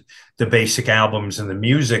beyond the basic albums and the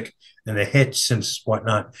music and the hits and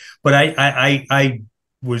whatnot. But I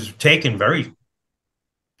was taken very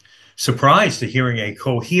surprised to hearing a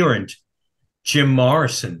coherent Jim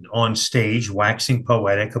Morrison on stage waxing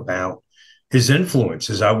poetic about his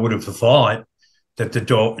influences. I would have thought that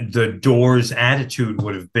the Doors' attitude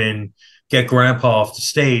would have been, get Grandpa off the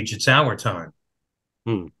stage, it's our time.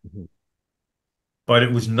 Mm-hmm. But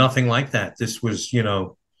it was nothing like that. This was,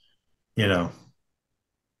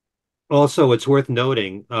 Also, it's worth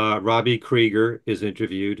noting, Robbie Krieger is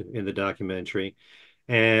interviewed in the documentary.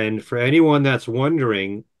 And for anyone that's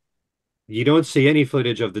wondering, you don't see any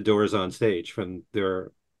footage of the Doors on stage from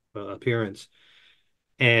their appearance.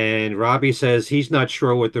 And Robbie says he's not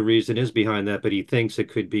sure what the reason is behind that, but he thinks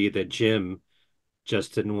it could be that Jim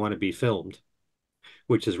just didn't want to be filmed,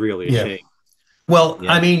 which is really a shame. Well,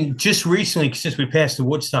 I mean, just recently, since we passed the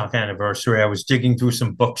Woodstock anniversary, I was digging through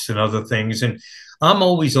some books and other things. And I'm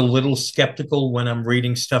always a little skeptical when I'm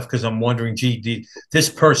reading stuff because I'm wondering, gee, this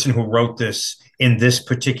person who wrote this in this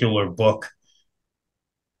particular book,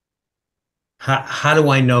 how do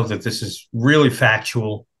I know that this is really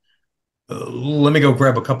factual? Let me go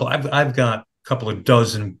grab a couple. I've got a couple of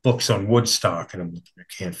dozen books on Woodstock, and I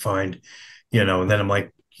can't find, and then I'm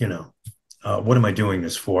like, what am I doing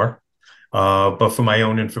this for? But for my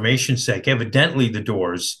own information's sake, evidently the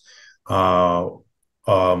Doors were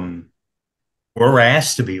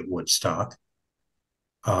asked to be at Woodstock.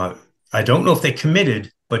 I don't know if they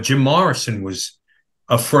committed, but Jim Morrison was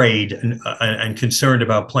afraid and concerned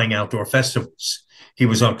about playing outdoor festivals. He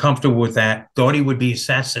was uncomfortable with that, thought he would be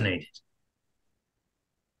assassinated.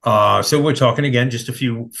 So we're talking again just a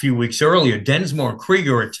few weeks earlier. Densmore and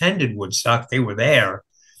Krieger attended Woodstock. They were there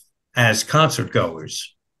as concert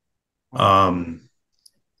goers.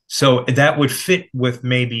 So that would fit with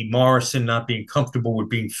maybe Morrison not being comfortable with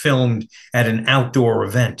being filmed at an outdoor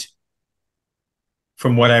event.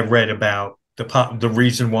 From what I read about the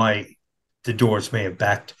reason why the Doors may have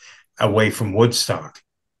backed away from Woodstock.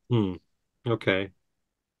 Okay.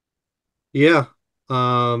 Yeah.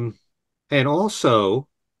 And also,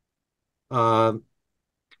 tell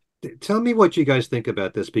me what you guys think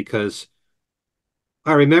about this, because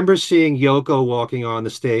I remember seeing Yoko walking on the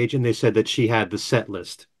stage and they said that she had the set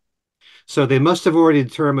list. So they must have already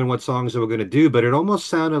determined what songs they were going to do, but it almost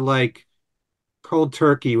sounded like Cold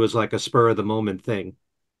Turkey was like a spur of the moment thing.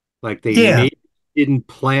 Like they maybe didn't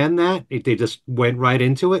plan that. They just went right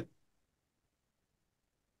into it.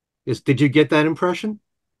 Did you get that impression?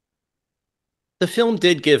 The film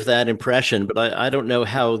did give that impression, but I don't know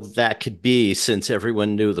how that could be since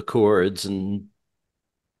everyone knew the chords and,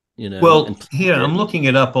 Well, here, I'm looking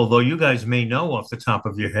it up, although you guys may know off the top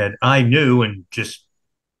of your head. I knew and just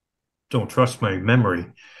don't trust my memory.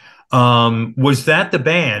 Was that the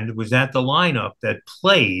band, was that the lineup that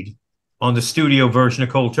played on the studio version of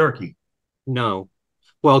Cold Turkey? No.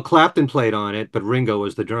 Well, Clapton played on it, but Ringo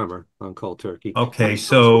was the drummer on Cold Turkey. Okay,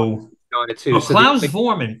 so on it too. Klaus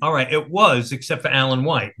Voormann, all right, it was, except for Allan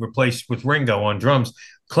White, replaced with Ringo on drums.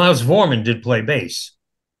 Klaus Voormann did play bass.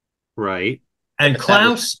 Right. And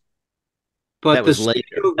Klaus... But the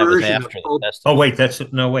studio version of Cold... Oh, wait, that's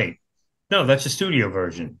a studio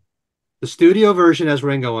version. The studio version has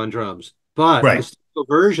Ringo on drums, but the studio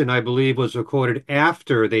version, I believe, was recorded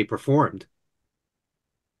after they performed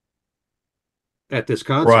at this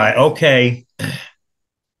concert. Right. Okay.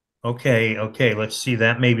 Let's see.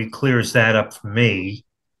 That maybe clears that up for me.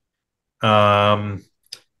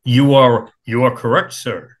 You are correct,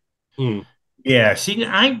 sir. Yeah. See,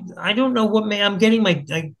 I don't know what I'm getting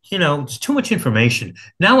it's too much information.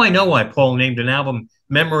 Now I know why Paul named an album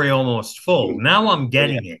Memory Almost Full. Now I'm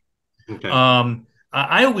getting it. Okay.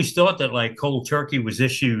 I always thought that like Cold Turkey was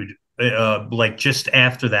issued like just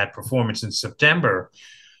after that performance in September,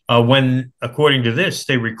 when, according to this,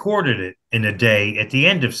 they recorded it in a day at the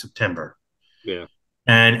end of September. Yeah.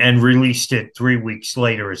 And released it 3 weeks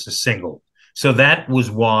later as a single. So that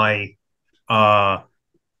was why Klaus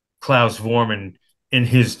Voormann, in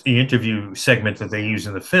the interview segment that they use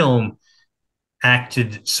in the film,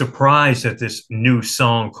 acted surprised at this new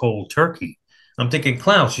song, Cold Turkey. I'm thinking,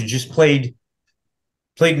 Klaus, you just played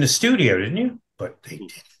in the studio, didn't you? But they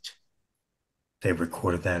didn't. They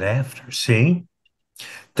recorded that after. See?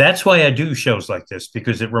 That's why I do shows like this,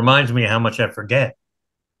 because it reminds me how much I forget.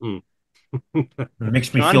 Mm. It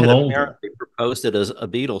makes me John feel had older. apparently proposed it as a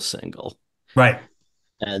Beatles single. Right.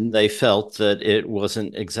 And they felt that it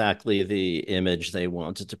wasn't exactly the image they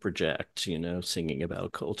wanted to project, singing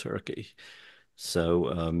about cold turkey.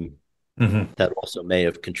 So that also may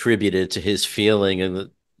have contributed to his feeling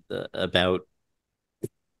about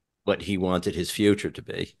what he wanted his future to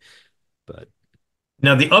be. But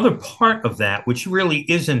now the other part of that, which really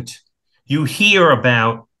isn't, you hear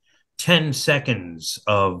about 10 seconds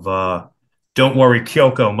of Don't Worry,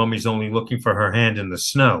 Kyoko, Mummy's Only Looking for Her Hand in the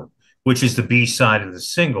Snow, which is the B-side of the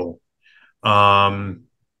single. According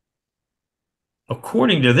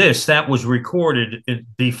to this, that was recorded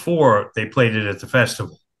before they played it at the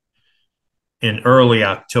festival in early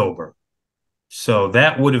October. So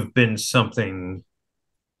that would have been something.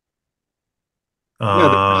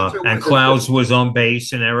 And Klaus was on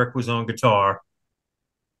bass and Eric was on guitar.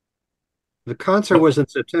 The concert was in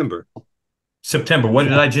September. September. What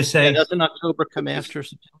did I just say? Yeah, doesn't October come after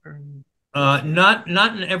September? Not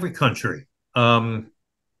in every country. Yeah,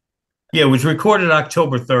 it was recorded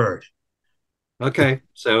October 3rd. Okay,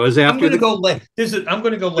 so it was after. I'm going to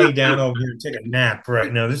go lay down over here and take a nap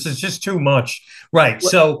right now. This is just too much. Right.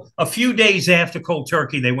 So a few days after Cold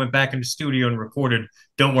Turkey, they went back in the studio and recorded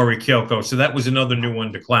 "Don't Worry, Kyoko." So that was another new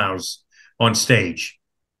one to Klaus on stage.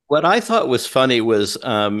 What I thought was funny was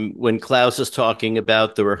when Klaus is talking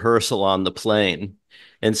about the rehearsal on the plane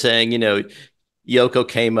and saying, Yoko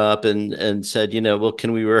came up and said, well,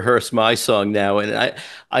 can we rehearse my song now? And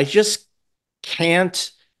I just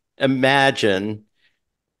can't imagine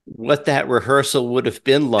what that rehearsal would have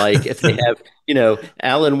been like if they have,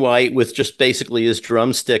 Allan White with just basically his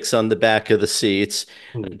drumsticks on the back of the seats,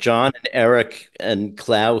 John and Eric and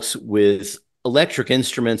Klaus with electric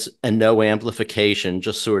instruments and no amplification,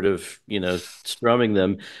 just sort of, strumming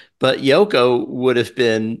them. But Yoko would have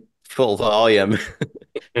been full volume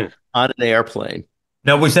on an airplane.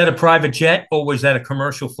 Now, was that a private jet or was that a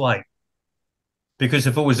commercial flight? Because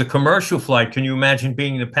if it was a commercial flight, can you imagine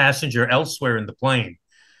being the passenger elsewhere in the plane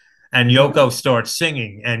and Yoko starts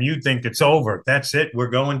singing and you think it's over? That's it.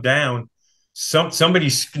 We're going down.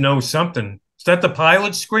 Somebody knows something. Is that the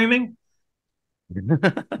pilot screaming?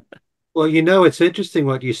 Well, it's interesting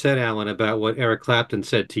what you said, Allan, about what Eric Clapton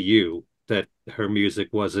said to you, that her music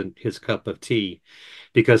wasn't his cup of tea.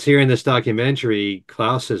 Because here in this documentary,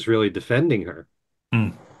 Klaus is really defending her,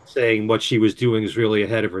 saying what she was doing is really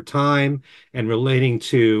ahead of her time and relating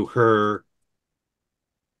to her,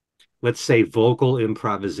 let's say, vocal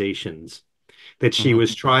improvisations, that she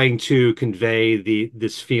was trying to convey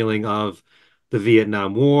this feeling of the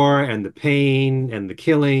Vietnam War and the pain and the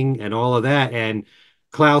killing and all of that. And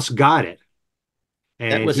Klaus got it.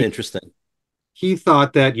 And that was interesting. He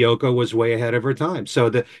thought that Yoko was way ahead of her time.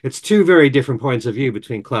 So it's two very different points of view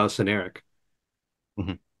between Klaus and Eric.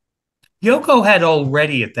 Yoko had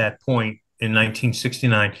already, at that point in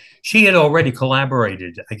 1969, she had already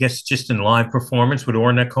collaborated, I guess, just in live performance with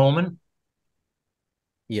Ornette Coleman.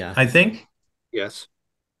 Yeah. I think. Yes.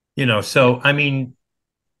 So, I mean,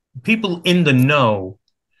 people in the know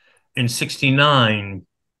in 69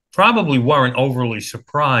 probably weren't overly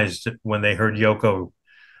surprised when they heard Yoko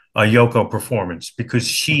performance, because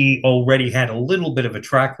she already had a little bit of a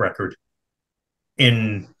track record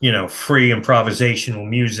in, free improvisational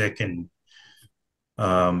music and,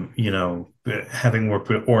 having worked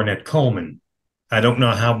with Ornette Coleman. I don't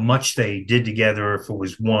know how much they did together, if it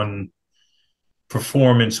was one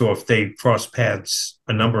performance or if they crossed paths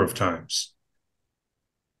a number of times.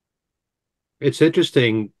 It's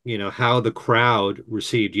interesting, how the crowd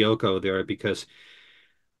received Yoko there, because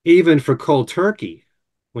even for Cold Turkey,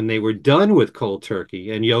 when they were done with Cold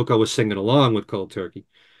Turkey and Yoko was singing along with Cold Turkey,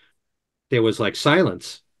 there was like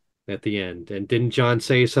silence at the end. And didn't John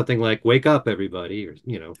say something like, "Wake up, everybody," or,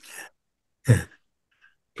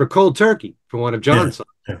 for Cold Turkey, for one of John's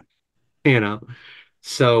songs,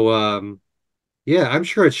 So, yeah, I'm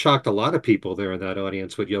sure it shocked a lot of people there in that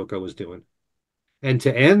audience what Yoko was doing. And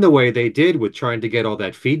to end the way they did with trying to get all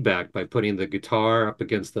that feedback by putting the guitar up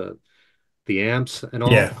against the amps and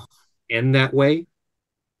all, in that way.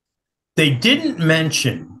 They didn't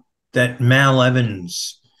mention that Mal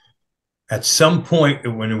Evans, at some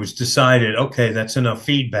point when it was decided, okay, that's enough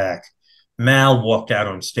feedback, Mal walked out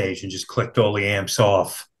on stage and just clicked all the amps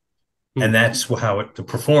off. And that's how the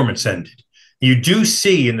performance ended. You do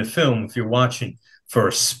see in the film, if you're watching, for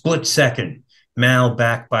a split second, Mal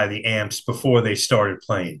back by the amps before they started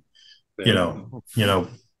playing,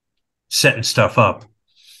 setting stuff up.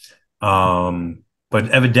 But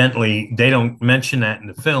evidently they don't mention that in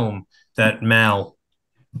the film, that Mal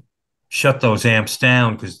shut those amps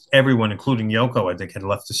down because everyone, including Yoko, I think, had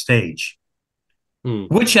left the stage.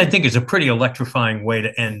 Which I think is a pretty electrifying way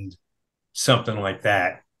to end something like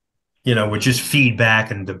that. With just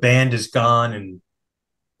feedback and the band is gone and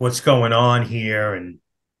what's going on here. And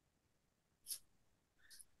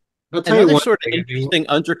another sort of interesting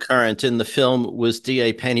undercurrent in the film was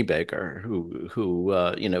D.A. Pennebaker,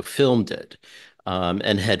 who filmed it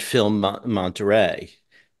and had filmed Monterey,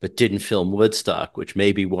 but didn't film Woodstock, which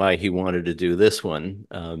may be why he wanted to do this one,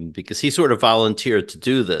 because he sort of volunteered to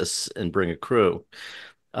do this and bring a crew.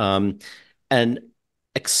 And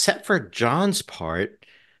except for John's part,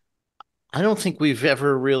 I don't think we've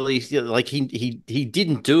ever really he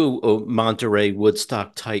didn't do a Monterey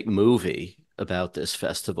Woodstock type movie about this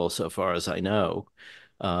festival so far as I know.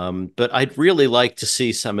 But I'd really like to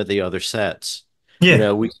see some of the other sets.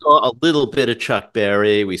 Yeah. We saw a little bit of Chuck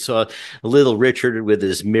Berry. We saw a little Richard with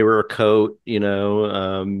his mirror coat,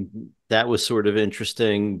 that was sort of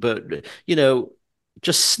interesting, but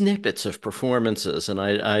just snippets of performances. And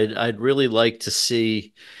I'd really like to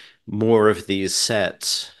see more of these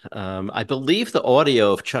sets. I believe the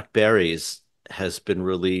audio of Chuck Berry's has been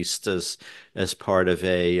released as part of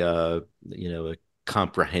a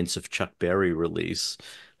comprehensive Chuck Berry release.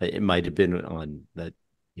 It might have been on that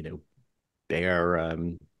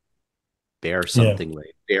Bear something,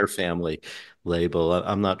 Bear Family label.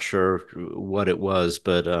 I'm not sure what it was,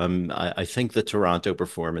 but I think the Toronto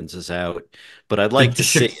performance is out. But I'd like to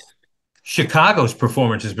see Chicago's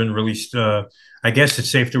performance has been released. I guess it's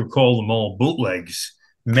safe to recall them all bootlegs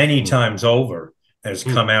many times over. Has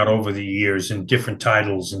come out over the years in different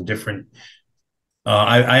titles and different.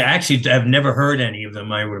 I actually have never heard any of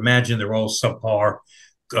them. I would imagine they're all subpar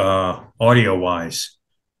audio wise.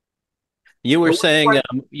 You were saying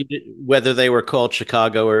whether they were called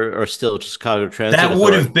Chicago or still Chicago Transit That Authority.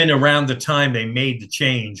 would have been around the time they made the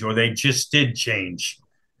change, or they just did change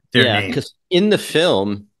their name. Because in the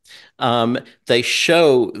film, they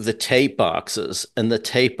show the tape boxes, and the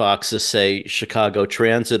tape boxes say Chicago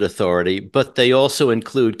Transit Authority, but they also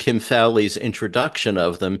include Kim Fowley's introduction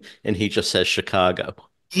of them, and he just says Chicago.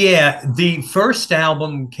 Yeah, the first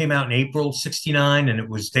album came out in April '69,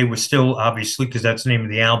 and they were still, obviously, because that's the name of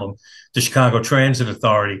the album, the Chicago Transit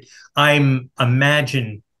Authority. I'm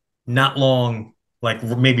imagine not long, like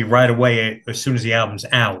maybe right away, as soon as the album's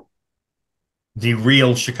out, the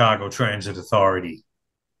real Chicago Transit Authority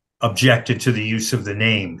objected to the use of the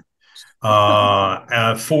name,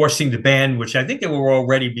 forcing the band, which I think they were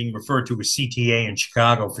already being referred to as CTA in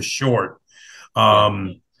Chicago for short.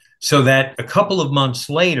 So that a couple of months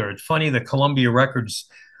later, it's funny that Columbia Records,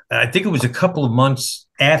 I think it was a couple of months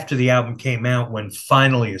after the album came out when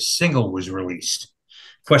finally a single was released,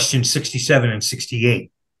 Question 67 and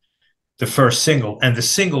 68, the first single, and the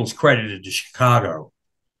single's credited to Chicago.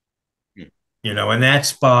 And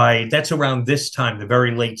that's around this time, the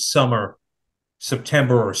very late summer,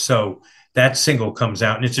 September or so, that single comes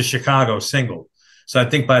out, and it's a Chicago single. So I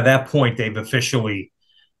think by that point, they've officially,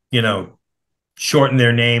 shortened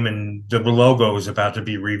their name, and the logo is about to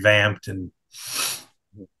be revamped. And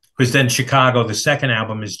because then Chicago, the second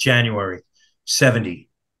album, is January 70.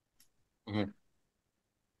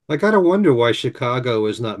 I gotta wonder why Chicago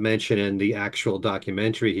is not mentioned in the actual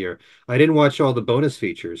documentary here. I didn't watch all the bonus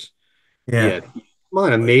features. Yeah. Come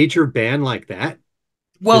on, a major band like that?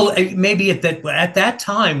 Well, maybe at that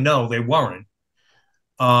time, no, they weren't.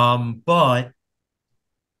 But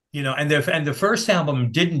and the first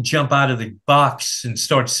album didn't jump out of the box and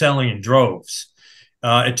start selling in droves.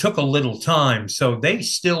 It took a little time, so they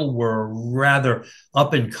still were rather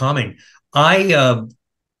up and coming.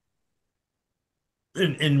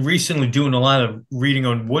 In recently doing a lot of reading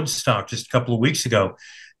on Woodstock just a couple of weeks ago,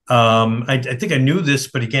 I think I knew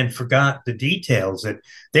this, but again, forgot the details, that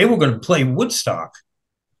they were going to play Woodstock.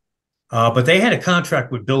 But they had a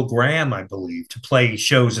contract with Bill Graham, I believe, to play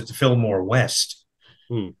shows at the Fillmore West.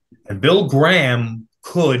 And Bill Graham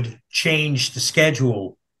could change the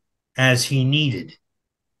schedule as he needed,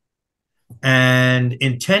 and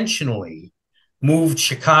intentionally moved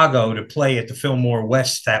Chicago to play at the Fillmore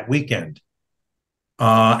West that weekend.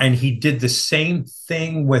 And he did the same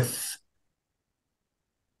thing with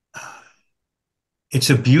It's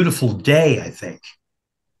a Beautiful Day, I think.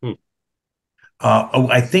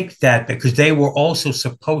 I think that because they were also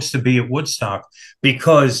supposed to be at Woodstock,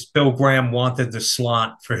 because Bill Graham wanted the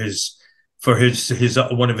slot for his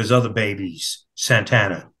one of his other babies,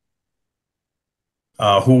 Santana,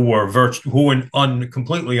 who were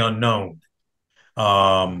completely unknown,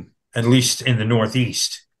 at least in the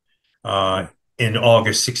Northeast, in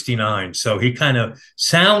August '69. So he kind of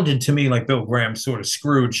sounded to me like Bill Graham sort of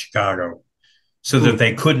screwed Chicago so that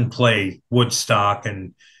they couldn't play Woodstock,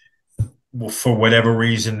 and for whatever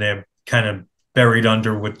reason, they're kind of buried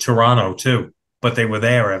under with Toronto too. But they were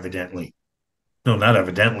there, evidently. No, not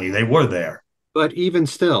evidently. They were there. But even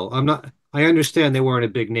still, I understand they weren't a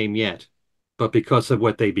big name yet, but because of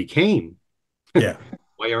what they became, yeah.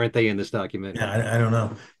 Why aren't they in this documentary? Yeah, I don't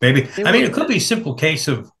know. Maybe. I mean, it could be a simple case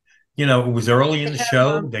of, it was early in the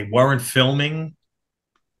show. They weren't filming.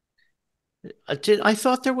 I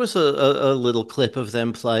thought there was a little clip of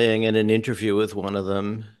them playing in an interview with one of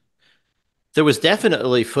them. There was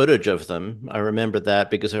definitely footage of them. I remember that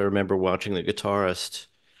because I remember watching the guitarist.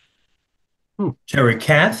 Jerry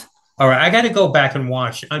Kath. All right, I got to go back and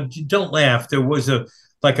watch. Don't laugh. There was a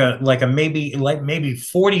maybe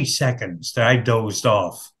 40 seconds that I dozed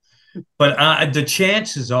off, but the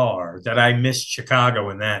chances are that I missed Chicago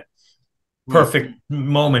in that perfect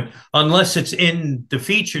moment, unless it's in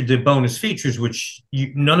the bonus features, which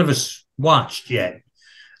none of us watched yet.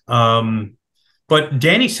 But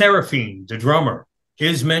Danny Seraphine, the drummer,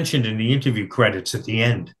 is mentioned in the interview credits at the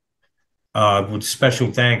end, with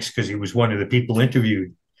special thanks because he was one of the people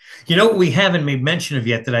interviewed. You know what we haven't made mention of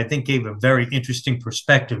yet that I think gave a very interesting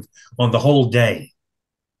perspective on the whole day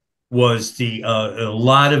was a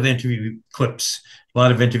lot of interview clips, a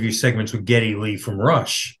lot of interview segments with Geddy Lee from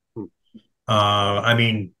Rush. I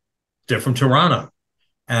mean, they're from Toronto,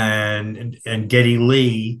 and Geddy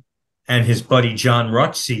Lee and his buddy John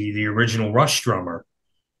Rutsey, the original Rush drummer,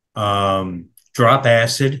 drop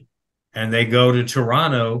acid, and they go to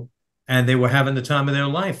Toronto, and they were having the time of their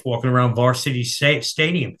life walking around Varsity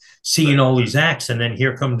Stadium, seeing all these acts, and then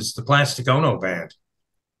here comes the Plastic Ono Band.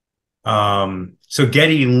 So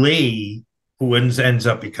Geddy Lee, who ends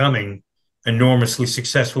up becoming an enormously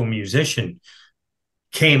successful musician,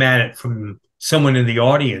 came at it from someone in the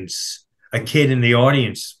audience, a kid in the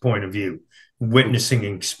audience point of view, witnessing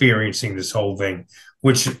and experiencing this whole thing,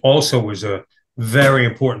 which also was a very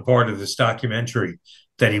important part of this documentary,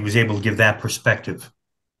 that he was able to give that perspective.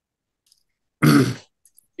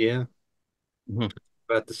 Yeah.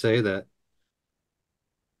 About to say that.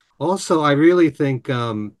 Also, I really think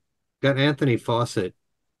got Anthony Fawcett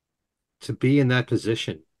to be in that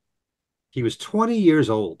position. He was 20 years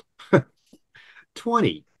old.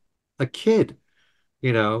 20, a kid,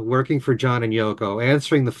 working for John and Yoko,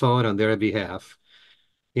 answering the phone on their behalf,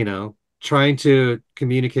 trying to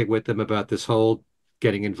communicate with them about this whole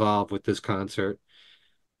getting involved with this concert,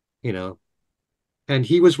 and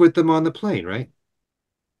he was with them on the plane, right?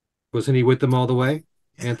 Wasn't he with them all the way,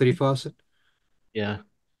 Anthony Fawcett? Yeah.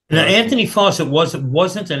 Now, Anthony Fawcett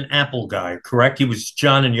wasn't an Apple guy, correct? He was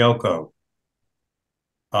John and Yoko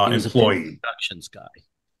employee, productions guy.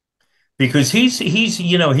 Because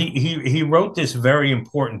he wrote this very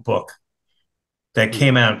important book that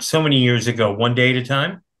came out so many years ago, One Day at a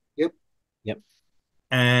Time. Yep.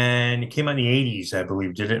 And it came out in the 80s, I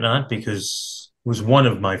believe, did it not? Because it was one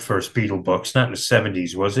of my first Beatle books, not in the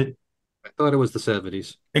 70s, was it? I thought it was the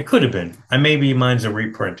 70s. It could have been. Maybe mine's a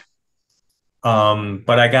reprint.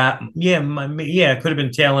 But I got, it could have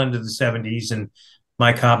been tail end of the 70s, and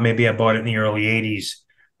my cop, maybe I bought it in the early 80s.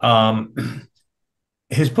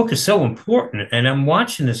 His book is so important, and I'm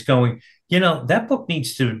watching this going, that book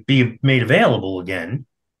needs to be made available again.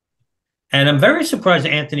 And I'm very surprised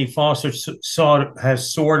Anthony Fawcett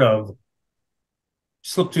has sort of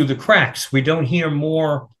slipped through the cracks. We don't hear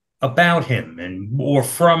more about him or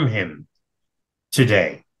from him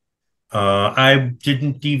today. I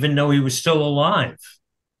didn't even know he was still alive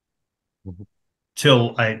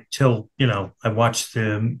till I watched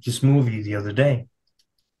this movie the other day.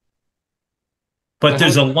 But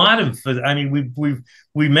there's a lot of,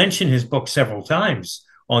 we mentioned his book several times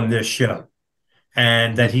on this show,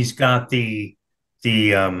 and that he's got the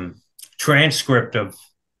transcript of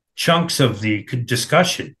chunks of the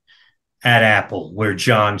discussion at Apple where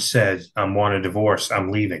John said, "I want a divorce.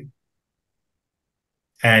 I'm leaving."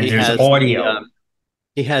 And there's audio.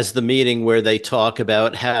 He has the meeting where they talk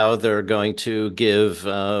about how they're going to give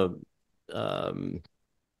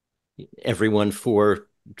everyone 4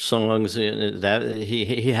 songs. That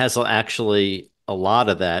he has actually a lot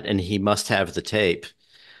of that, and he must have the tape.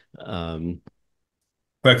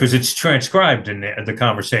 Because it's transcribed in the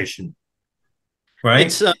conversation,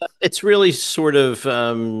 right? It's really sort of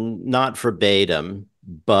not verbatim,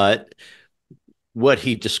 but what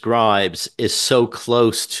he describes is so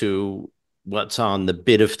close to what's on the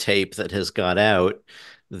bit of tape that has got out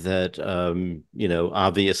that,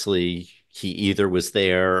 obviously he either was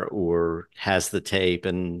there or has the tape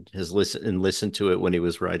and has listened to it when he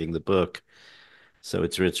was writing the book. So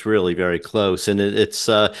it's really very close. And it's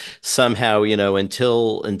somehow,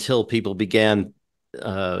 until people began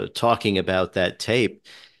talking about that tape,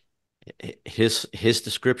 his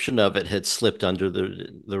description of it had slipped under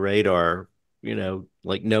the radar.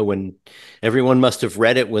 Like everyone must have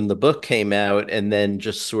read it when the book came out, and then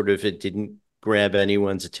just sort of it didn't grab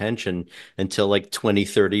anyone's attention until like 20,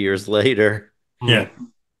 30 years later. Yeah.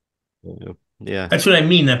 Yeah. That's what I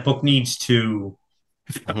mean. That book needs to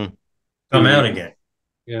come out again.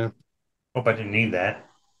 Yeah. Hope I didn't need that.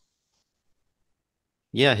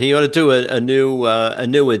 Yeah, he ought to do a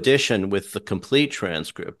new edition with the complete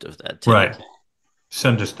transcript of that tape. Right.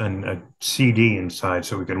 Send us a CD inside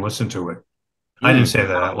so we can listen to it. I didn't say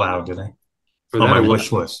that out loud, did I? On my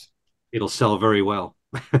wish list. It'll sell very well.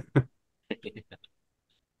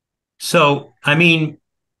 So, I mean,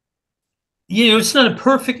 it's not a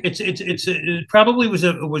perfect. It probably was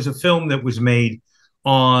a film that was made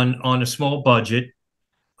on a small budget,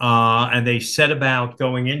 and they set about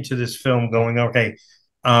going into this film, going, okay,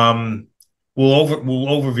 we'll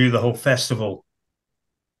overview the whole festival,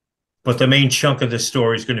 but the main chunk of the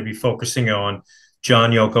story is going to be focusing on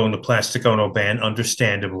John, Yoko, and the Plastic Ono Band,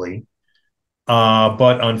 understandably.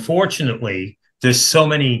 But unfortunately, there's so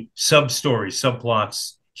many sub-stories,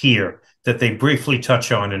 subplots here that they briefly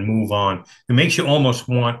touch on and move on. It makes you almost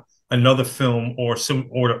want another film or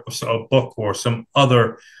a book or some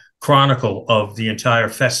other chronicle of the entire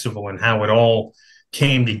festival and how it all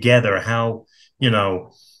came together. How,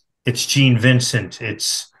 it's Gene Vincent,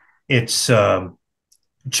 it's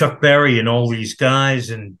Chuck Berry and all these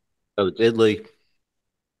guys, and Diddley.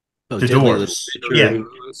 the Doors. Yeah.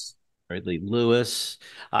 Ridley Lewis.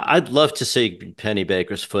 I'd love to see Penny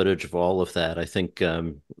Baker's footage of all of that. I think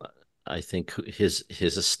his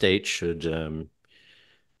estate should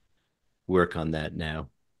work on that now.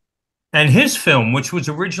 And his film, which was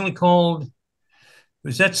originally called,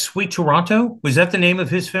 was that Sweet Toronto? Was that the name of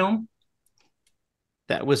his film?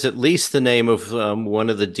 That was at least the name of one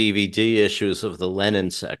of the DVD issues of the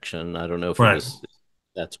Lennon section. I don't know if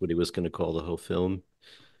that's what he was going to call the whole film.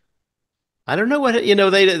 I don't know what,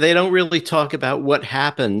 they don't really talk about what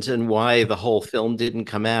happened and why the whole film didn't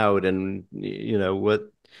come out and,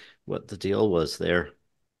 what the deal was there.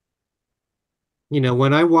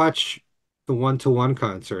 When I watch the one-to-one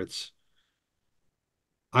concerts,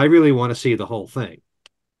 I really want to see the whole thing.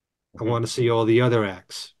 I want to see all the other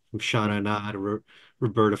acts, from Shauna Na to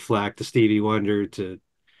Roberta Flack to Stevie Wonder to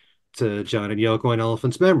John and Yoko and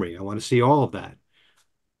Elephant's Memory. I want to see all of that.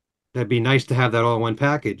 That'd be nice to have that all in one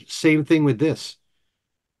package. Same thing with this.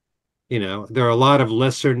 There are a lot of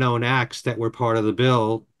lesser known acts that were part of the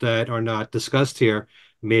bill that are not discussed here.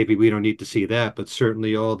 Maybe we don't need to see that, but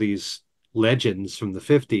certainly all these legends from the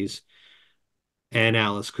 50s and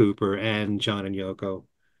Alice Cooper and John and Yoko.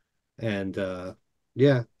 And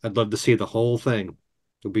yeah, I'd love to see the whole thing. It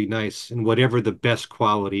would be nice. And whatever the best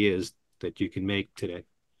quality is that you can make today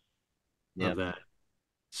of that.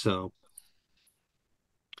 So,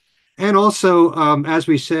 and also, as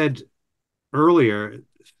we said earlier,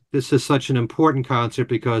 this is such an important concert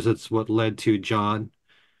because it's what led to John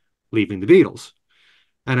leaving the Beatles.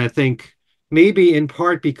 And I think maybe in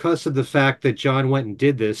part because of the fact that John went and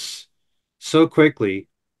did this so quickly,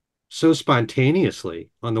 so spontaneously.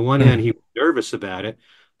 On the one hand, he was nervous about it,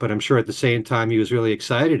 but I'm sure at the same time he was really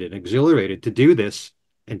excited and exhilarated to do this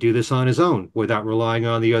and do this on his own without relying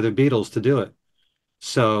on the other Beatles to do it.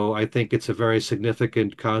 So I think it's a very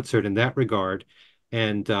significant concert in that regard.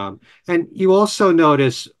 And you also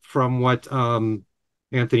notice from what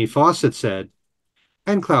Anthony Fawcett said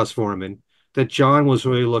and Klaus Voormann that John was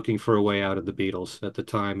really looking for a way out of the Beatles at the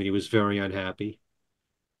time, and he was very unhappy.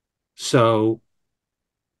 So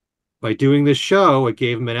by doing this show, it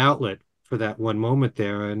gave him an outlet for that one moment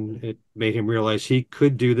there, and it made him realize he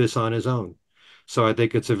could do this on his own. So I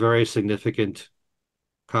think it's a very significant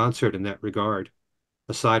concert in that regard,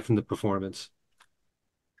 aside from the performance.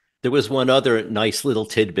 There was one other nice little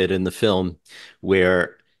tidbit in the film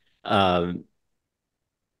where Allan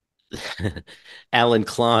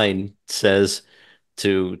Klein says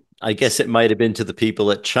I guess it might have been to the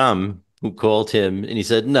people at Chum who called him, and he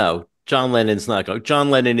said, no, John Lennon's not going.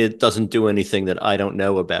 John Lennon doesn't do anything that I don't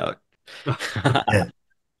know about. Yeah.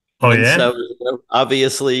 Oh, yeah? So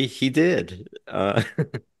obviously he did. Do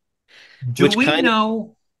we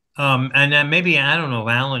know, and then maybe, I don't know,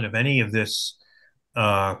 Allan, if any of this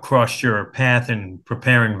crossed your path in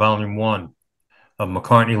preparing Volume 1 of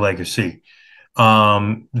McCartney Legacy.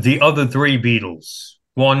 The other three Beatles,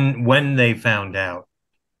 when they found out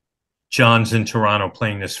John's in Toronto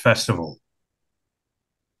playing this festival,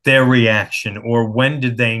 their reaction, or when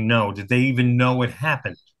did they know? Did they even know it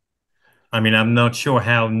happened? I mean, I'm not sure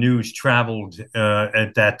how news traveled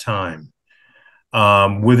at that time.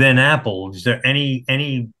 within Apple. Is there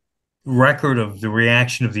any record of the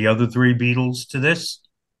reaction of the other three Beatles to this?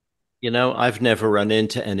 I've never run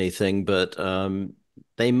into anything, but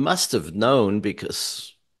they must have known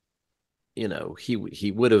because, he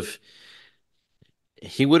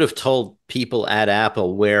would have told people at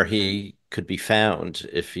Apple where he could be found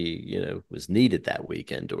if he, was needed that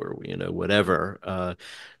weekend or, whatever.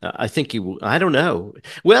 I think I don't know.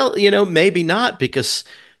 Well, maybe not, because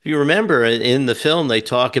if you remember in the film, they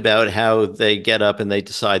talk about how they get up and they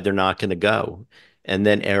decide they're not going to go. And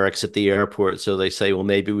then Eric's at the airport. So they say, well,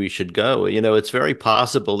 maybe we should go. It's very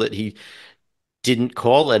possible that he didn't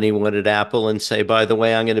call anyone at Apple and say, by the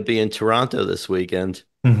way, I'm going to be in Toronto this weekend.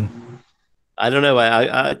 Mm-hmm. I don't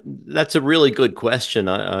know. That's a really good question.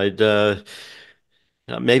 I'd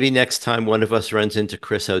maybe next time one of us runs into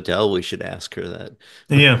Chris O'Dell, we should ask her that.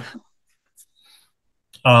 Yeah.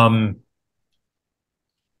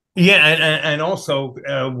 Yeah, and also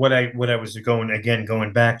what I was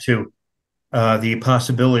going back to the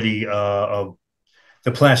possibility of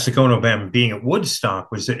the Plastic Ono Band being at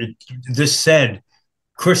Woodstock was that this said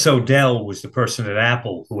Chris O'Dell was the person at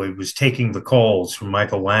Apple who was taking the calls from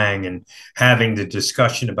Michael Lang and having the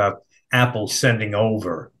discussion about Apple sending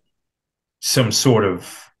over some sort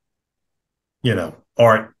of,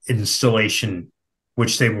 art installation,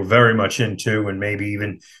 which they were very much into, and maybe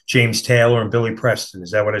even James Taylor and Billy Preston.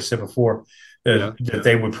 Is that what I said before? That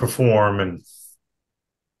they would perform, and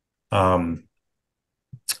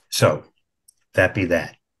so that be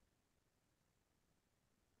that.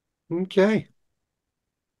 Okay.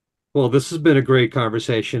 Well, this has been a great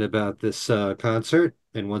conversation about this concert.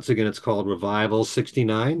 And once again, it's called Revival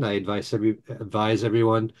 69. I advise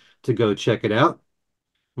everyone to go check it out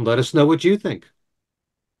and let us know what you think.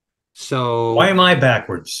 So, why am I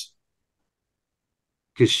backwards?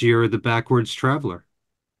 Because you're the backwards traveler.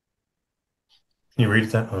 Can you read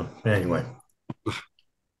that? Oh, anyway.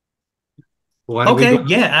 Okay,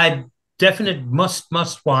 yeah, I definite must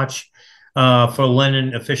watch for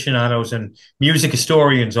Lennon aficionados and music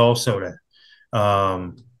historians also to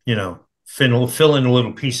fill in a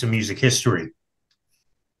little piece of music history.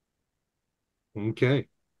 Okay.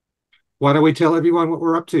 Why don't we tell everyone what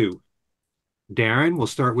we're up to? Darren, we'll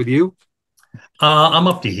start with you. I'm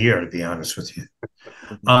up to here, to be honest with you.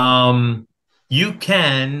 You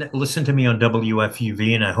can listen to me on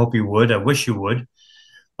WFUV, and I hope you would. I wish you would.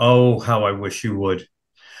 Oh, how I wish you would.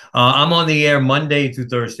 I'm on the air Monday through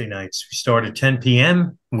Thursday nights. We start at 10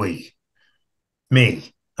 p.m. I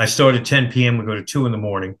start at 10 p.m. We go to 2 in the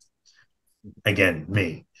morning. Again,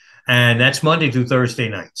 me. And that's Monday through Thursday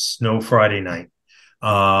nights, no Friday night.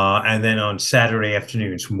 And then on Saturday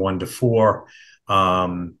afternoons from 1 to 4,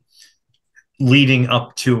 leading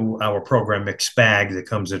up to our program Mixed Bag that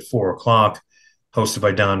comes at 4 o'clock, hosted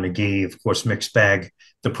by Don McGee. Of course, Mixed Bag,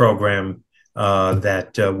 the program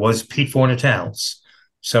that was Pete Fornatale's.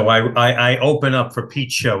 So I open up for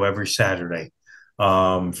Pete's show every Saturday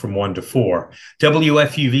from 1 to 4.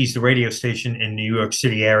 WFUV is the radio station in New York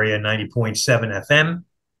City area, 90.7 FM.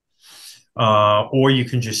 Or you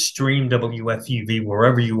can just stream WFUV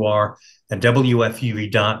wherever you are at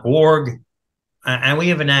WFUV.org. And we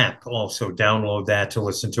have an app also. Download that to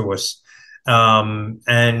listen to us.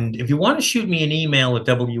 And if you want to shoot me an email at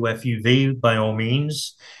WFUV, by all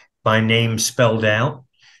means, my name spelled out,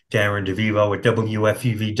 Darren Devivo at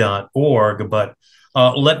WFUV.org. But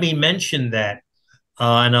let me mention that,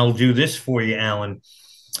 and I'll do this for you, Allan.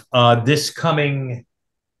 This coming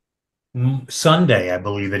Sunday, I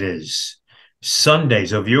believe it is. Sunday.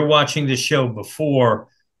 So if you're watching this show before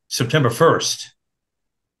September 1st,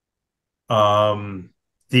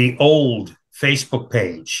 the old Facebook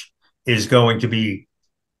page is going to be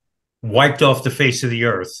wiped off the face of the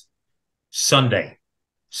earth Sunday,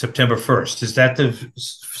 September 1st. Is that the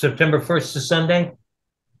September 1st is Sunday?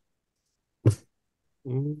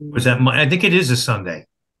 Was that I think it is a Sunday.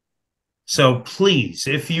 So please,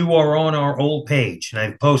 if you are on our old page, and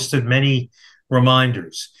I've posted many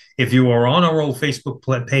reminders, if you are on our old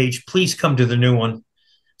Facebook page, please come to the new one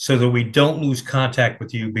so that we don't lose contact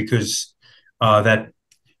with you, because that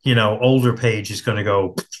older page is going to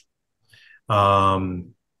go.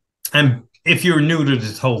 And if you're new to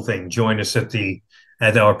this whole thing, join us at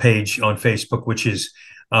our page on Facebook, which is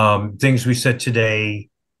Things We Said Today.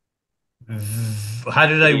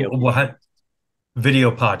 Video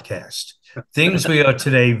podcast. Things We Are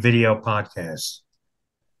Today video podcast.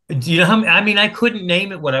 Do you know how? I mean, I couldn't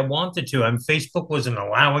name it what I wanted to. Facebook wasn't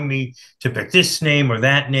allowing me to pick this name or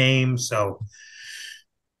that name. So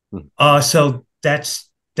that's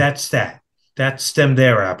that. That's them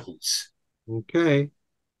there apples. Okay.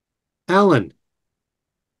 Allan.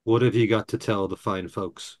 What have you got to tell the fine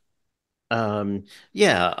folks?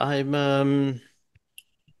 Yeah, I'm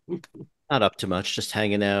not up to much, just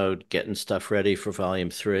hanging out, getting stuff ready for volume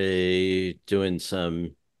 3, doing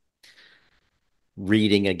some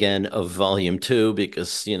reading again of volume 2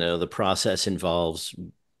 because, the process involves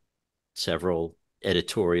several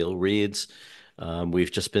editorial reads.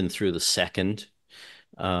 We've just been through the second.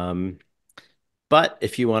 But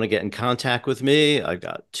if you want to get in contact with me, I've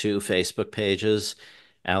got 2 Facebook pages,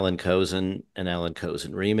 Allan Kozinn and Allan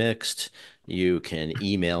Kozinn Remixed. You can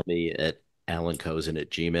email me at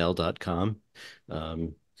allankozinn@gmail.com.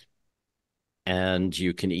 And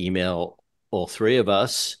you can email all 3 of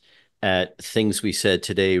us at Things We Said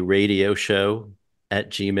Today Radio Show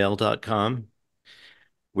 @gmail.com.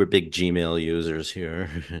 We're big Gmail users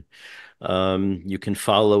here. You can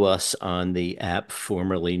follow us on the app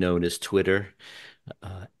formerly known as Twitter,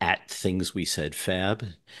 at Things We Said Fab.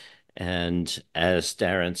 And as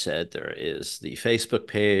Darren said, there is the Facebook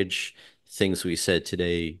page, Things We Said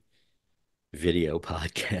Today video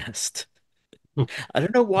podcast. I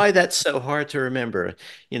don't know why that's so hard to remember.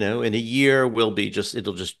 In a year it'll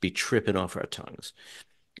just be tripping off our tongues.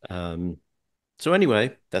 So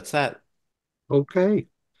anyway, that's that. Okay.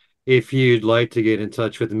 If you'd like to get in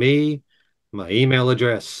touch with me, my email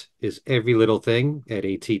address is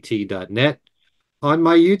everylittlething@att.net. On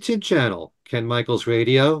my YouTube channel, Ken Michaels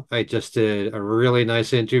Radio, I just did a really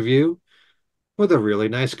nice interview with a really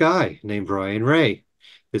nice guy named Brian Ray.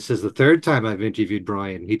 This is the 3rd time I've interviewed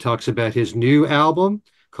Brian. He talks about his new album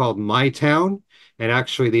called My Town. And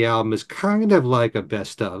actually, the album is kind of like a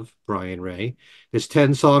best of Brian Ray. There's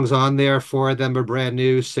 10 songs on there. 4 of them are brand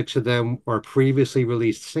new. 6 of them are previously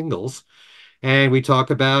released singles. And we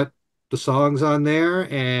talk about the songs on there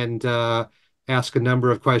and ask a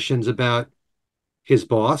number of questions about his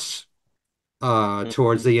boss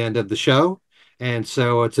towards the end of the show. And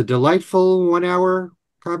so it's a delightful 1 hour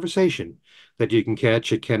conversation that you can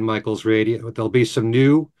catch at Ken Michaels Radio. There'll be some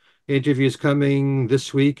new interviews coming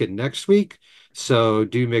this week and next week. So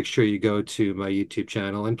do make sure you go to my YouTube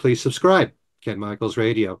channel and please subscribe, Ken Michaels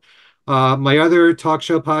Radio. My other talk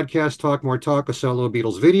show podcast, Talk More Talk, a solo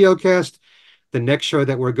Beatles video cast. The next show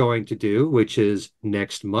that we're going to do, which is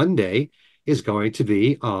next Monday, is going to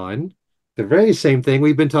be on the very same thing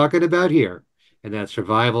we've been talking about here. And that's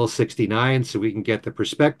Revival 69, so we can get the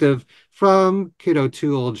perspective from Kid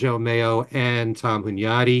O'Toole, Joe Mayo, and Tom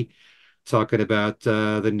Hunyadi talking about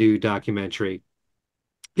the new documentary.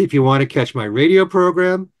 If you want to catch my radio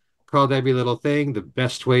program called Every Little Thing, the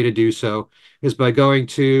best way to do so is by going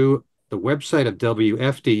to the website of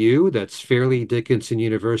WFDU, that's Fairleigh Dickinson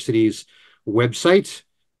University's website,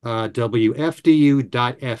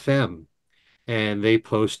 WFDU.FM. And they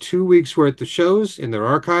post 2 weeks worth of shows in their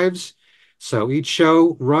archives. So each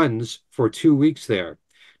show runs for 2 weeks there.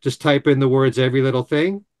 Just type in the words Every Little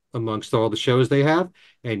Thing amongst all the shows they have,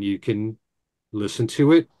 and you can listen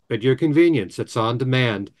to it at your convenience. It's on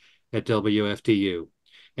demand at WFDU.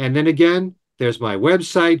 And then again, there's my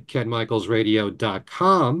website,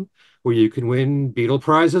 kenmichaelsradio.com, where you can win Beatle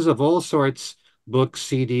prizes of all sorts, books,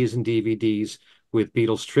 CDs, and DVDs with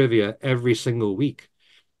Beatles trivia every single week.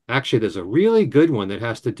 Actually, there's a really good one that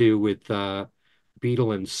has to do with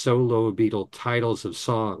Beatle and solo Beatle titles of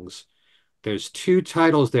songs. There's 2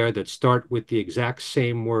 titles there that start with the exact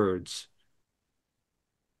same words.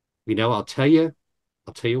 I'll tell you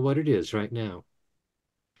what it is right now.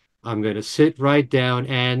 I'm going to sit right down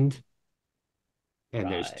and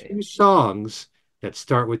there's 2 songs that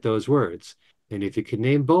start with those words. And if you could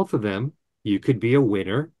name both of them, you could be a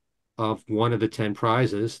winner of one of the 10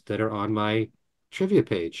 prizes that are on my trivia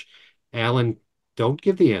page. Allan, don't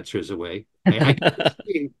give the answers away. I can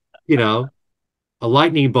see, a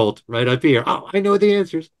lightning bolt right up here. Oh, I know the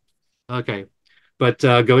answers. Okay. But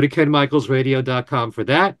go to kenmichaelsradio.com for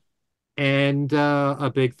that. And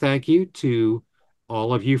a big thank you to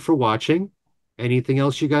all of you for watching. Anything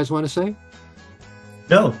else you guys want to say?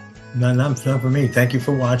 No, none for me. Thank you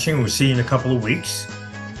for watching. We'll see you in a couple of weeks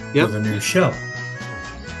with a new show.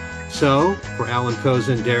 So, for Allan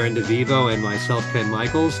Kozinn, Darren Devivo, and myself, Ken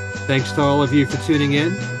Michaels, thanks to all of you for tuning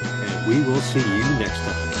in, and we will see you next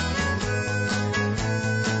time.